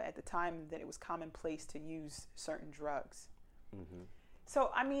side, but at the time that it was commonplace to use certain drugs. Mm-hmm.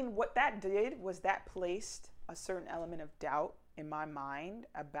 So, I mean, what that did was that placed a certain element of doubt in my mind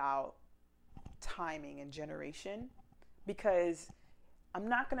about timing and generation. Because I'm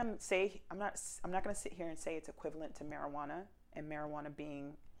not gonna sit here and say it's equivalent to marijuana, and marijuana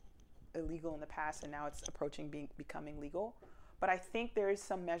being illegal in the past and now it's approaching becoming legal. But I think there is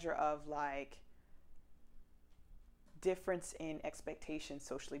some measure of like difference in expectations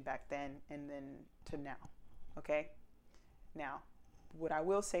socially back then and then to now. Okay? Now, what I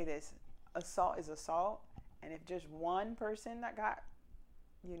will say this, assault is assault, and if just one person that got,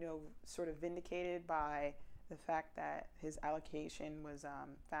 sort of vindicated by the fact that his allegation was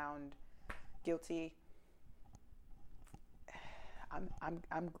found guilty,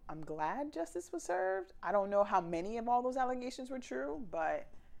 I'm glad justice was served. I don't know how many of all those allegations were true, but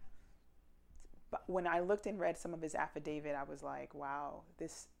when I looked and read some of his affidavit, I was like, wow,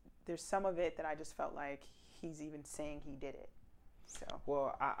 there's some of it that I just felt like he's even saying he did it. So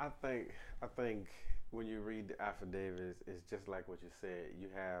well, I think when you read the affidavits, it's just like what you said. You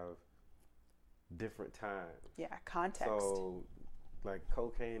have different times. Yeah, context. So, like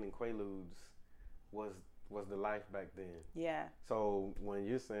cocaine and Quaaludes was the life back then. Yeah. So when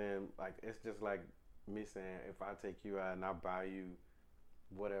you're saying like, it's just like me saying, if I take you out and I buy you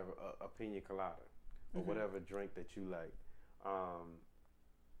whatever a pina colada or whatever drink that you like,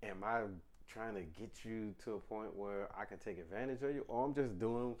 am I trying to get you to a point where I can take advantage of you, or I'm just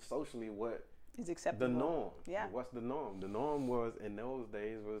doing socially what is acceptable? The norm. Yeah. What's the norm? The norm was in those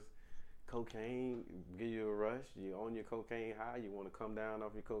days was cocaine, give you a rush, you on your cocaine high, you want to come down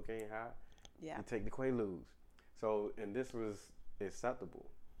off your cocaine high, yeah, you take the Quaaludes. So, and this was acceptable.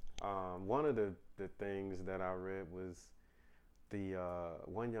 One of the things that I read was the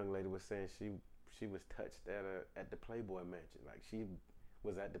one young lady was saying she was touched at the Playboy Mansion. Like she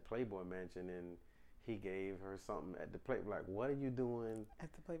was at the Playboy Mansion and he gave her something at the like, what are you doing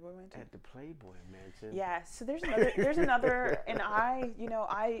at the Playboy Mansion? At the Playboy Mansion. Yeah. So there's another, and I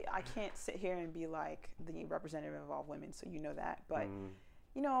can't sit here and be like the representative of all women, so you know that. But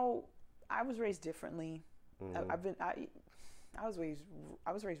I was raised differently. I was raised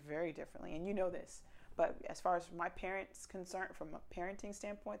very differently, and you know this. But as far as my parents concerned, from a parenting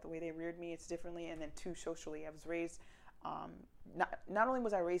standpoint, the way they reared me, it's differently. And then too, socially, I was raised. Not only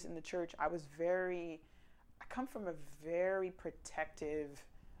was I raised in the church, I come from a very protective,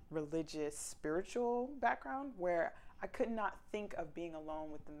 religious, spiritual background where I could not think of being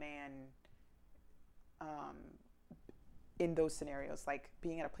alone with the man in those scenarios, like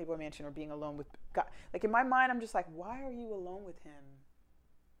being at a Playboy Mansion or being alone with God. Like in my mind, I'm just like, why are you alone with him?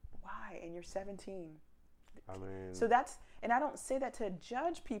 Why? And you're 17. I mean, so that's, and I don't say that to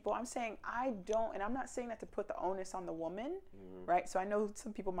judge people. I'm saying I don't, and I'm not saying that to put the onus on the woman, right? So I know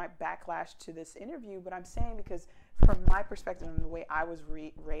some people might backlash to this interview, but I'm saying because from my perspective and the way I was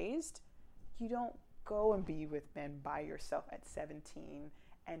raised, you don't go and be with men by yourself at 17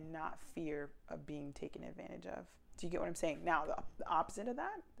 and not fear of being taken advantage of. Do you get what I'm saying? Now, the opposite of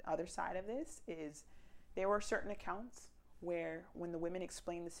that, the other side of this is there were certain accounts where when the women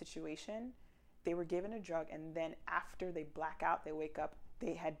explained the situation, they were given a drug, and then after they black out, they wake up,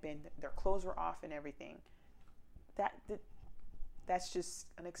 their clothes were off and everything. That's just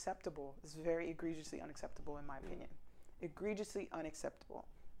unacceptable. It's very egregiously unacceptable in my opinion. Egregiously unacceptable.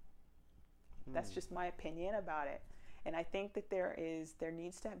 That's just my opinion about it. And I think that there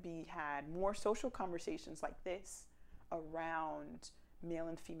needs to be had more social conversations like this around male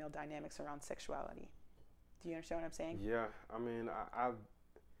and female dynamics around sexuality. Do you understand what I'm saying? Yeah, I mean, I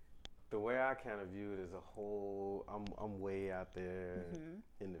the way I kind of view it as a whole, I'm way out there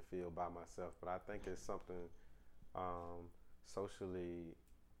in the field by myself, but I think it's something socially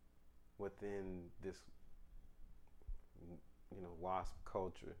within this, WASP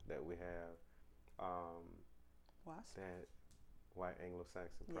culture that we have. WASP? That white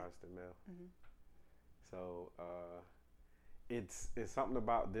Anglo-Saxon Protestant male. Mm-hmm. So it's something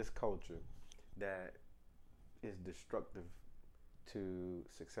about this culture that is destructive to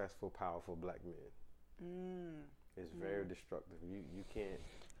successful, powerful black men. It's very destructive.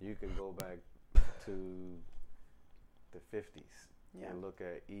 You can go back to the 50s and look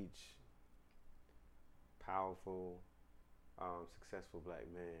at each powerful, successful black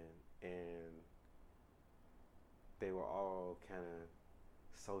man, and they were all kind of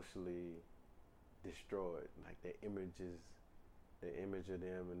socially destroyed. Like the image of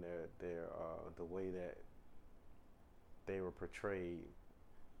them and their the way that they were portrayed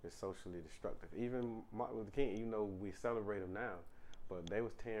is socially destructive. Even Martin Luther King, even though we celebrate him now, but they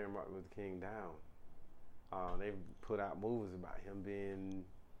was tearing Martin Luther King down. They put out movies about him being,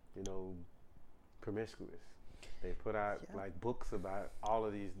 promiscuous. They put out like books about all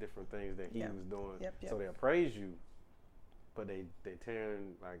of these different things that he was doing. So they'll praise you, but they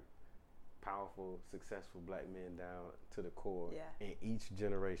tearing like powerful, successful black men down to the core Yeah. in each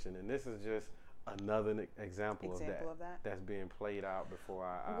generation. And this is just another example of that that's being played out before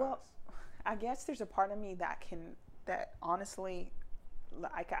our eyes. Well, I guess there's a part of me that honestly,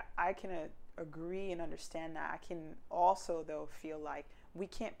 like I can agree and understand that. I can also, though, feel like we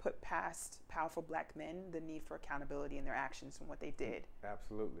can't put past powerful black men the need for accountability in their actions and what they did.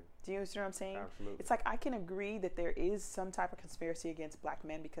 Absolutely. Do you understand what I'm saying? Absolutely. It's like I can agree that there is some type of conspiracy against black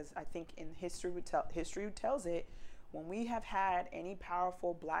men, because I think in history tells it, when we have had any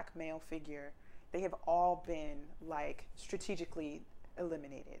powerful black male figure, they have all been like strategically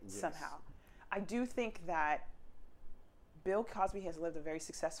eliminated somehow. I do think that Bill Cosby has lived a very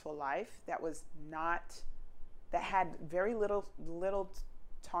successful life that had very little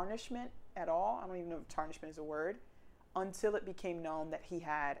tarnishment at all. I don't even know if tarnishment is a word, until it became known that he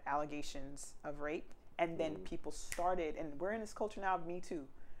had allegations of rape. And then people started, and we're in this culture now of Me Too,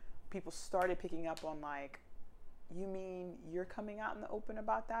 people started picking up on like, you mean you're coming out in the open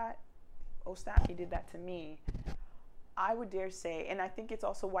about that? Oh, snap, he did that to me. I would dare say, and I think it's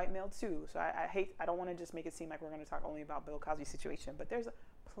also white male too. So I don't want to just make it seem like we're going to talk only about Bill Cosby's situation, but there's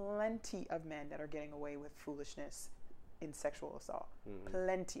plenty of men that are getting away with foolishness in sexual assault.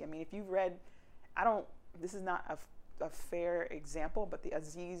 Plenty. I mean, if you've read, this is not a fair example, but the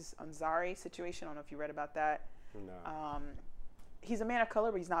Aziz Ansari situation, I don't know if you read about that. No. He's a man of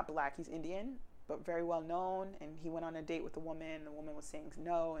color, but he's not black. He's Indian, but very well known. And he went on a date with a woman, and the woman was saying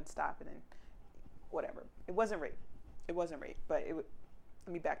no and stop, and then whatever. It wasn't rape. It wasn't rape, but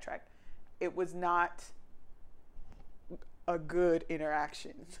let me backtrack. It was not a good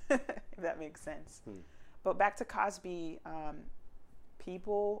interaction, if that makes sense. But back to Cosby,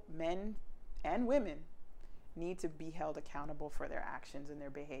 people, men and women, need to be held accountable for their actions and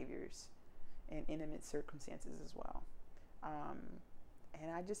their behaviors in intimate circumstances as well.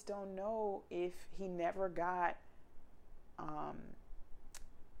 And I just don't know if he never got,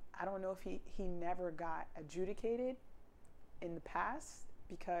 I don't know if he never got adjudicated in the past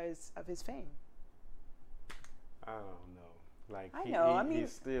because of his fame. I don't know. Like he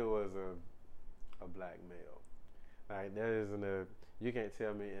still was a black male. Like there you can't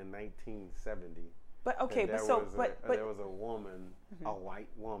tell me in 1970. But okay, there was a woman, a white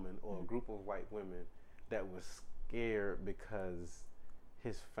woman, or a group of white women that was scared because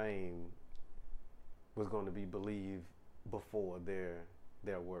his fame was going to be believed before their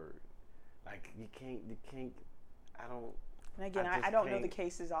word. Like you can't. I don't. And again, I don't know the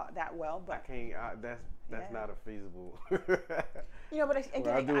cases that well, but I can't. That's not a feasible. But again,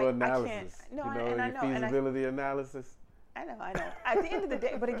 I do analysis. I can't. No, and I know feasibility analysis. I know. At the end of the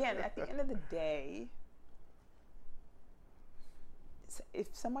day, but again, at the end of the day, if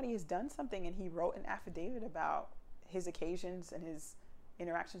somebody has done something and he wrote an affidavit about his occasions and his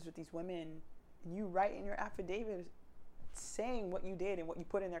interactions with these women, and you write in your affidavit saying what you did and what you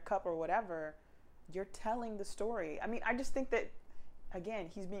put in their cup or whatever, you're telling the story. I mean, I just think that, again,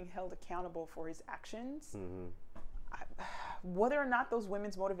 he's being held accountable for his actions. Whether or not those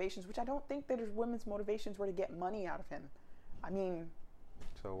women's motivations, which I don't think that his women's motivations were to get money out of him. I mean...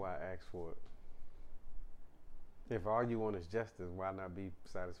 So why ask for it? If all you want is justice, why not be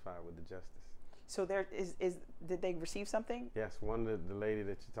satisfied with the justice? So there did they receive something? Yes, one of the lady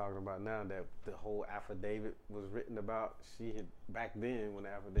that you're talking about now, that the whole affidavit was written about, she had, back then when the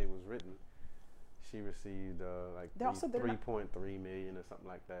affidavit was written, she received like 3.3 million or something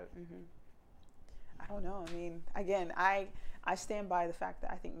like that. I don't know. I mean, again, I stand by the fact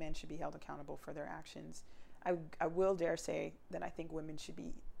that I think men should be held accountable for their actions. I will dare say that I think women should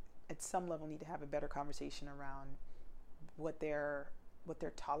be, at some level, need to have a better conversation around what they're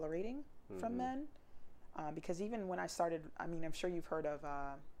tolerating from men. Because even when I started, I mean, I'm sure you've heard of,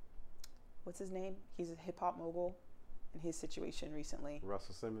 what's his name? He's a hip hop mogul, and his situation recently.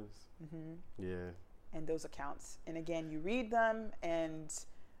 Russell Simmons. Yeah. And those accounts. And again, you read them, and,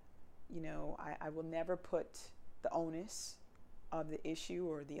 I will never put the onus of the issue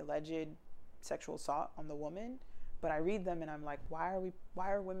or the alleged sexual assault on the woman. But I read them and I'm like, why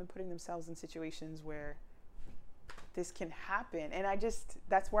are women putting themselves in situations where this can happen? And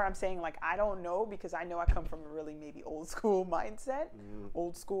that's where I'm saying, like, I don't know, because I know I come from a really maybe old school mindset,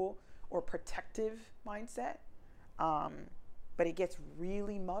 old school or protective mindset. But it gets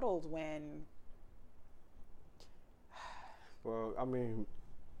really muddled when. Well, I mean,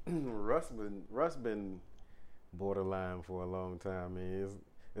 Russ been borderline for a long time. I mean,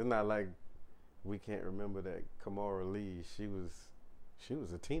 it's not like we can't remember that Kamora Lee. She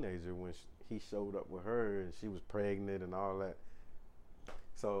was a teenager when he showed up with her, and she was pregnant and all that.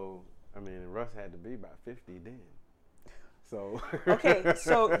 So I mean, Russ had to be about 50 then. So Okay,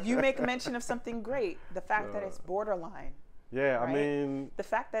 so you make a mention of something great. The fact that it's borderline. yeah, Right? I mean, The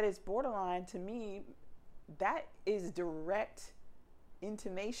fact that it's borderline, to me, that is direct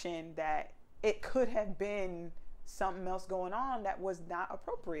intimation that it could have been something else going on that was not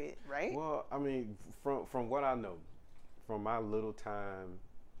appropriate, right? well, I mean, from what I know, from my little time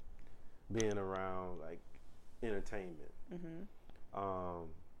being around like entertainment, um,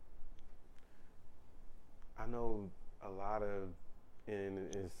 I know a lot of, and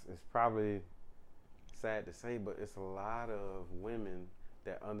it's probably sad to say, but it's a lot of women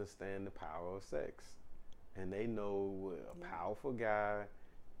that understand the power of sex, and they know what a powerful guy,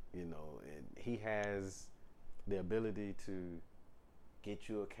 you know, and he has the ability to get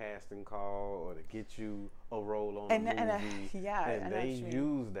you a casting call or to get you a role on a movie, yeah, and they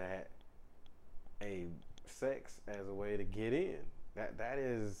use that a sex as a way to get in. That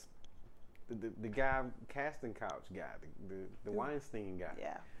is the guy, casting couch guy, the Weinstein guy.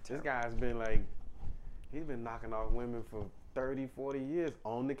 Yeah. This guy's been like, he's been knocking off women for 30, 40 years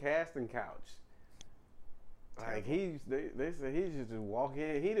on the casting couch. Like they said he just walk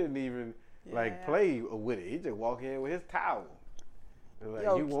in. He didn't even like play with it. He just walk in with his towel. And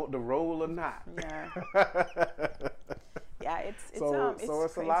like, you want the role or not? Yeah. Yeah, it's so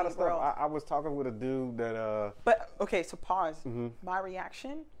it's a lot of stuff. world. I was talking with a dude that But okay, so pause. My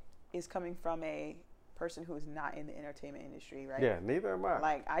reaction is coming from a person who is not in the entertainment industry, right? Yeah, neither am I.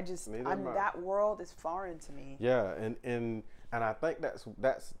 Like that world is foreign to me. Yeah, and I think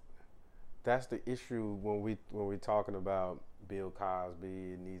that's the issue when we talking about Bill Cosby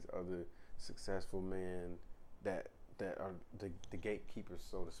and these other successful men that are the gatekeepers,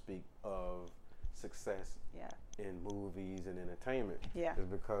 so to speak, of success in movies and entertainment. Yeah, is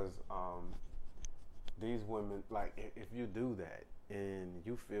because these women, like, if you do that and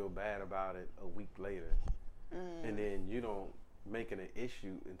you feel bad about it a week later, and then you don't make it an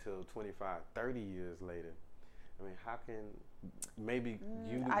issue until 25, 30 years later. I mean, how can maybe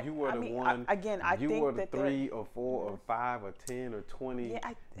you were the one? I you think were the that 3 or 4 or 5 or 10 or 20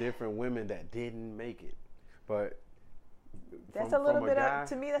 different women that didn't make it, but that's a little bit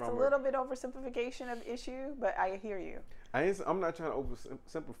to me. That's a little bit oversimplification of issue, but I hear you. I'm not trying to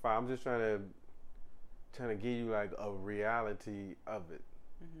oversimplify. I'm just trying to give you like a reality of it.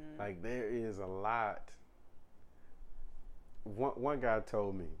 Like, there is a lot. One guy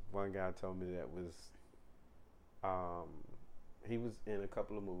told me that was he was in a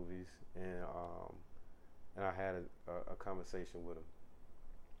couple of movies, and I had a conversation with him,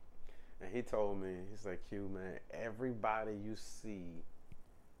 and he told me, he's like, Q, man, everybody you see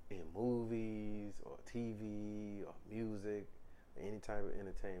in movies or TV or music or any type of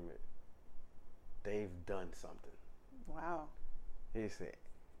entertainment, they've done something. Wow. He said,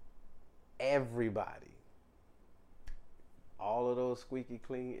 everybody, all of those squeaky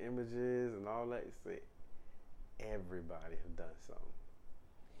clean images and all that, he said, everybody have done something.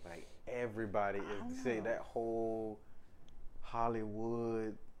 Like, everybody is saying that whole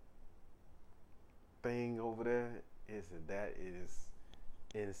Hollywood thing over there is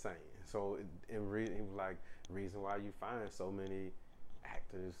insane. So reason why you find so many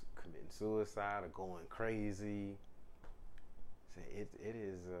actors committing suicide or going crazy. So it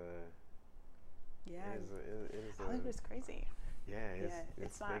is Hollywood is crazy. Yeah,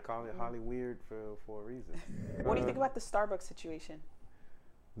 it's not, they call it Hollyweird for a reason. What do you think about the Starbucks situation?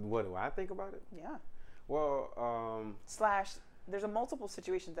 What do I think about it? Yeah. Well, there's a multiple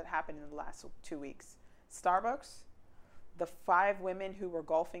situations that happened in the last 2 weeks. Starbucks, the 5 women who were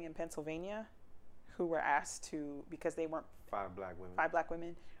golfing in Pennsylvania, who were asked to, because they weren't 5 black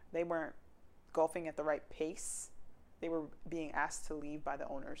women, they weren't golfing at the right pace. They were being asked to leave by the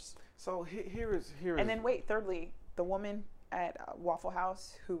owners. So here is. And then thirdly, the woman at Waffle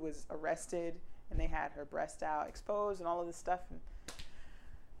House who was arrested, and they had her breast out exposed and all of this stuff. And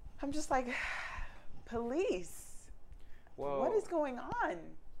I'm just like, police. Well, what is going on?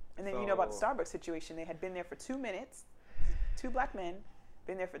 And then you know about the Starbucks situation. They had been there for 2 minutes. 2 black men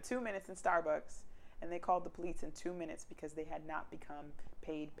been there for 2 minutes in Starbucks, and they called the police in 2 minutes because they had not become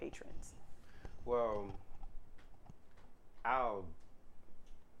paid patrons. Well, I'll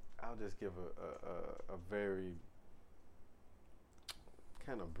just give a very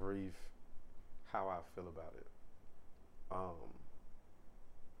kind of brief how I feel about it.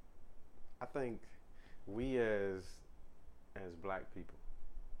 I think we as black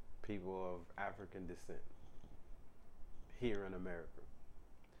people of African descent here in America,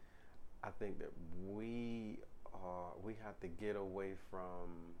 I think that we have to get away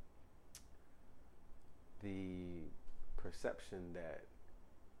from the perception that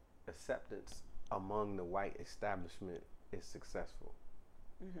acceptance among the white establishment is successful.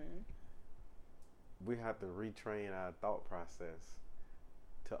 Mm-hmm. We have to retrain our thought process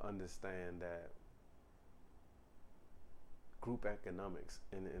to understand that group economics,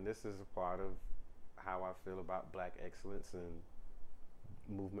 and this is a part of how I feel about Black excellence and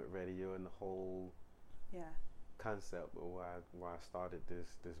movement radio and the whole Yeah. concept of why I started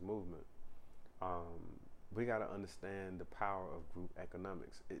this movement. We got to understand the power of group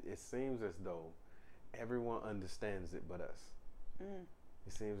economics. It seems as though everyone understands it but us. Mm.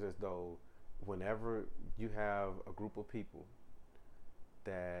 It seems as though whenever you have a group of people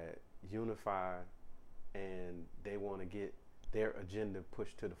that unify and they want to get their agenda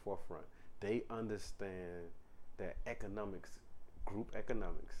pushed to the forefront, they understand that economics, group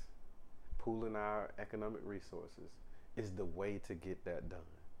economics, pooling our economic resources is the way to get that done.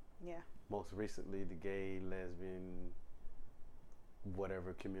 Yeah. Most recently, the gay, lesbian,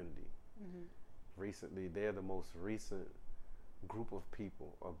 whatever community. Mm-hmm. Recently, they're the most recent group of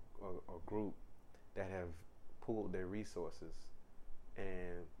people, a group that have pooled their resources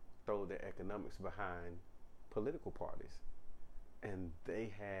and throw their economics behind political parties. And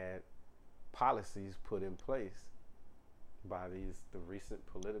they had policies put in place by the recent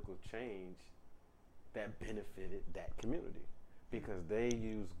political change that benefited that community because they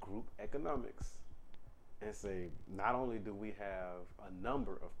use group economics and say, not only do we have a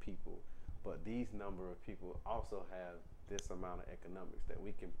number of people, but these number of people also have this amount of economics that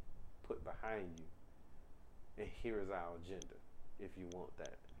we can put behind you. And here is our agenda if you want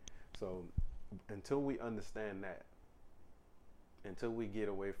that. So until we understand that, until we get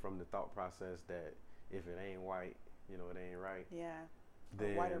away from the thought process that if it ain't white, it ain't right. Yeah.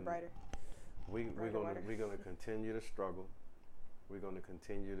 Then Whiter, brighter. We're Brighter. gonna continue to struggle. We're gonna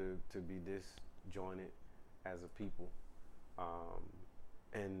continue to be disjointed as a people.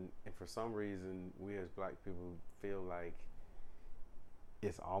 And for some reason, we as Black people feel like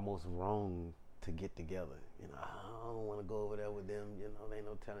it's almost wrong to get together. I don't want to go over there with them. They ain't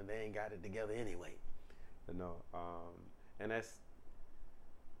no telling they ain't got it together anyway. And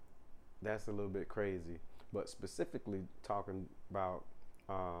that's a little bit crazy. But specifically talking about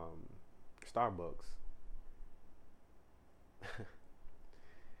Starbucks,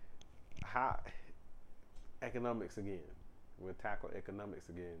 how economics again. We'll tackle economics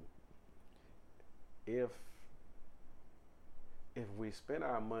again. If we spend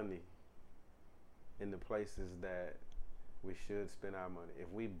our money in the places that we should spend our money, if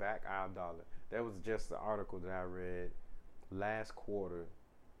we back our dollar, there was just the article that I read last quarter.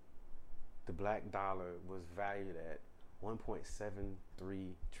 The Black dollar was valued at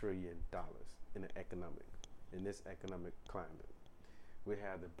 $1.73 trillion in this economic climate. We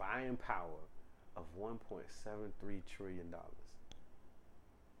have the buying power of $1.73 trillion.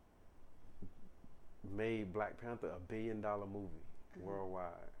 Made Black Panther a $1 billion movie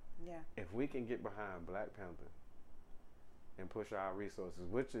worldwide. Yeah. If we can get behind Black Panther and push our resources,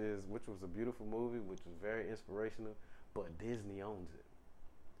 which was a beautiful movie, which was very inspirational, but Disney owns it.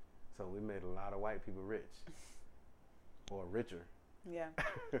 So we made a lot of white people rich or richer. Yeah.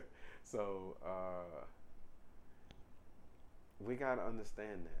 So we got to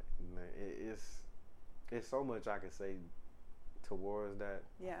understand that. Man, it's so much I can say towards that.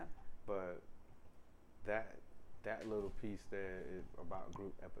 Yeah. But that little piece there is about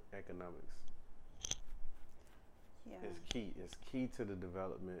group economics. Yeah. It's key. It's key to the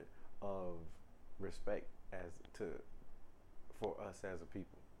development of respect for us as a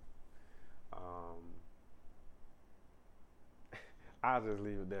people. I'll just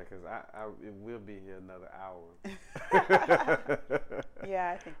leave it there because it will be here another hour.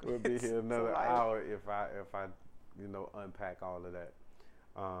 Yeah, I think we'll be here another hour if I unpack all of that.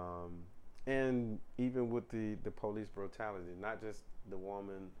 And even with the police brutality, not just the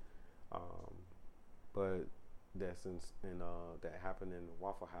woman, but that's that happened in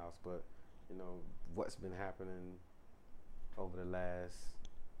Waffle House, but what's been happening over the last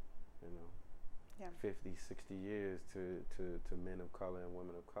 50, 60 years to men of color and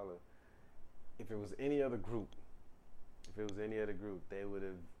women of color. If it was any other group, they would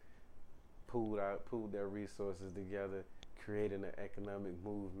have pooled their resources together, created an economic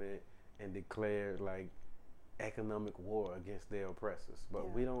movement, and declared like economic war against their oppressors.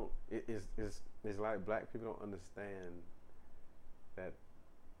 But we don't. It's like Black people don't understand that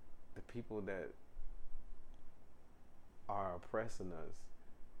the people that are oppressing us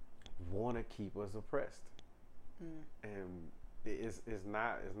want to keep us oppressed, and it's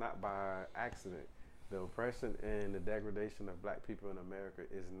not by accident. The oppression and the degradation of Black people in America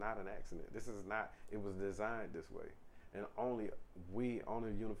is not an accident. This is not. It was designed this way, and only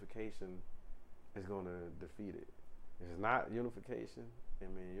unification is going to defeat it. It's not unification. I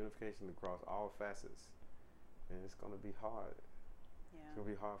mean, unification across all facets, and it's going to be hard. Yeah. It's going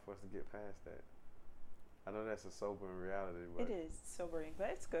to be hard for us to get past that. I know that's a sobering reality, but It is sobering, but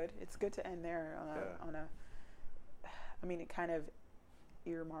it's good. It's good to end there on a. I mean, it kind of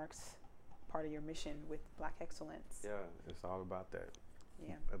earmarks part of your mission with Black excellence. Yeah, it's all about that.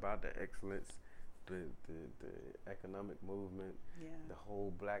 Yeah. About the excellence, the economic movement, the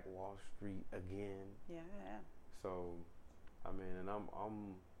whole Black Wall Street again. Yeah. So, I mean, and I'm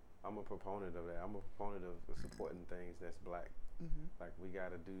a proponent of that. I'm a proponent of supporting things that's Black. Mm-hmm. Like we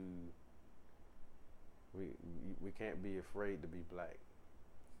gotta do. We can't be afraid to be Black.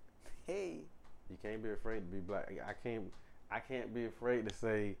 Hey. You can't be afraid to be Black. I can't be afraid to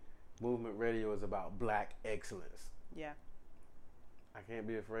say Movement Radio is about Black excellence. Yeah. I can't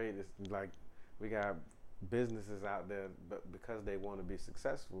be afraid. It's like we got businesses out there, but because they want to be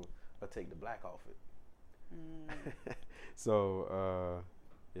successful, they'll take the Black off it. Mm. So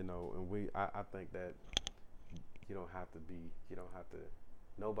and I think that you don't have to.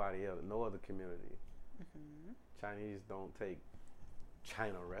 Nobody else, no other community. Mm-hmm. Chinese don't take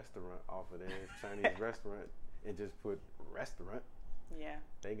China restaurant off of their Chinese restaurant and just put restaurant. Yeah.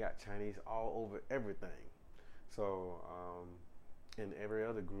 They got Chinese all over everything. So, and every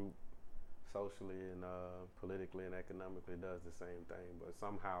other group, socially and politically and economically, does the same thing. But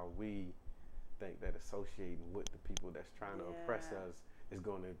somehow we think that associating with the people that's trying to oppress us is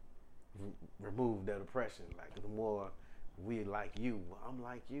going to remove that oppression. Like the more we like you, well, I'm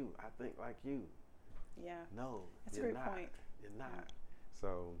like you, I think like you. Yeah. No, that's you're a great not. point. You're not.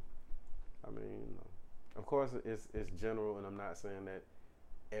 So, I mean, of course, it's general, and I'm not saying that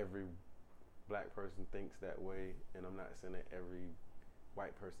every Black person thinks that way, and I'm not saying that every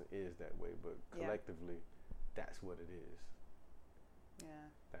white person is that way, but collectively, that's what it is. Yeah.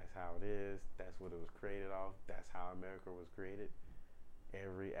 That's how it is. That's what it was created off. That's how America was created.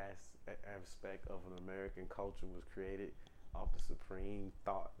 Every aspect of an American culture was created off the supreme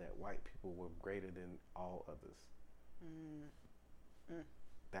thought that white people were greater than all others.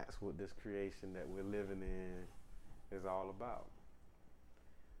 That's what this creation that we're living in is all about.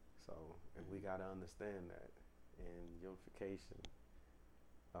 So, and we got to understand that. And unification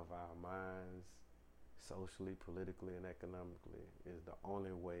of our minds, socially, politically, and economically, is the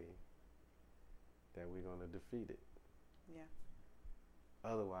only way that we're going to defeat it. Yeah.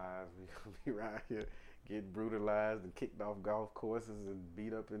 Otherwise, we're going to be around here getting brutalized and kicked off golf courses and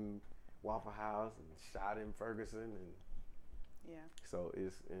beat up in Waffle House and shot in Ferguson. And so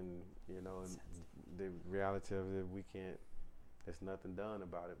it's, and the reality of it, we can't, there's nothing done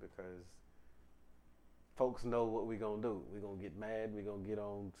about it because folks know what we're going to do. We're going to get mad. We're going to get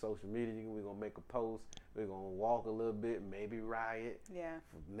on social media. We're going to make a post. We're going to walk a little bit, maybe riot. Yeah.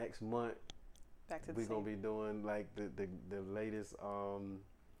 For next month, we're going to be doing like the latest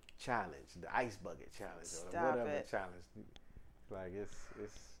challenge, the ice bucket challenge, or whatever challenge. Like it's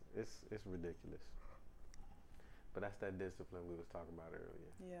ridiculous. But that's that discipline we was talking about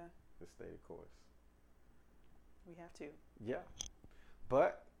earlier. Yeah. To stay the course. We have to. Yeah.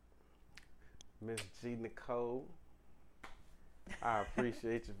 But Miss G. Nicole, I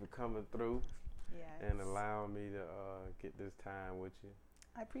appreciate you for coming through and allowing me to get this time with you.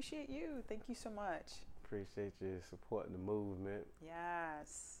 I appreciate you. Thank you so much. Appreciate you supporting the movement.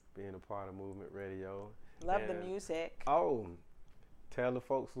 Yes. Being a part of Movement Radio. Love the music. Oh, tell the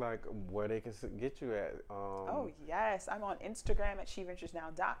folks like where they can get you at. Oh, yes. I'm on Instagram at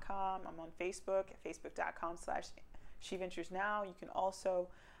sheventuresnow.com. I'm on Facebook at facebook.com/sheventuresnow. You can also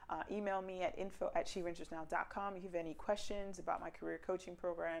email me at info@sheventuresnow.com if you have any questions about my career coaching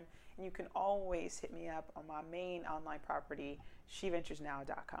program. And you can always hit me up on my main online property,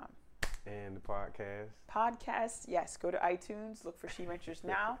 sheventuresnow.com. And the podcast? Podcast, yes. Go to iTunes, look for She Ventures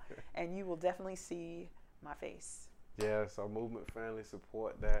Now, and you will definitely see my face. Yeah, so Movement Family,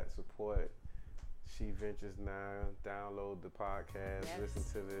 support that. Support She Ventures Now. Download the podcast. Yes. Listen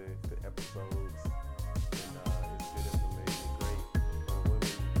to the episodes. And it's good information. Great for the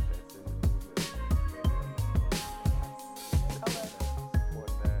women that's in the movement.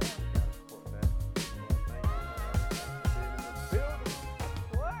 Support that. You gotta support that. Thank you, man. Being in the building.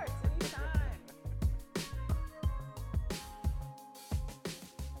 Of course, anytime.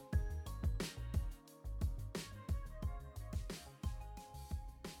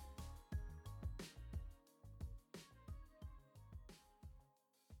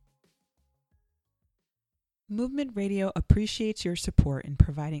 Movement Radio appreciates your support in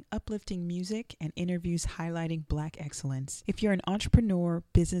providing uplifting music and interviews highlighting Black excellence. If you're an entrepreneur,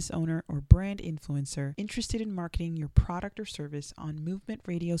 business owner, or brand influencer interested in marketing your product or service on Movement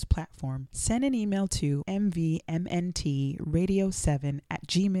Radio's platform, send an email to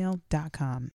mvmntradio7@gmail.com.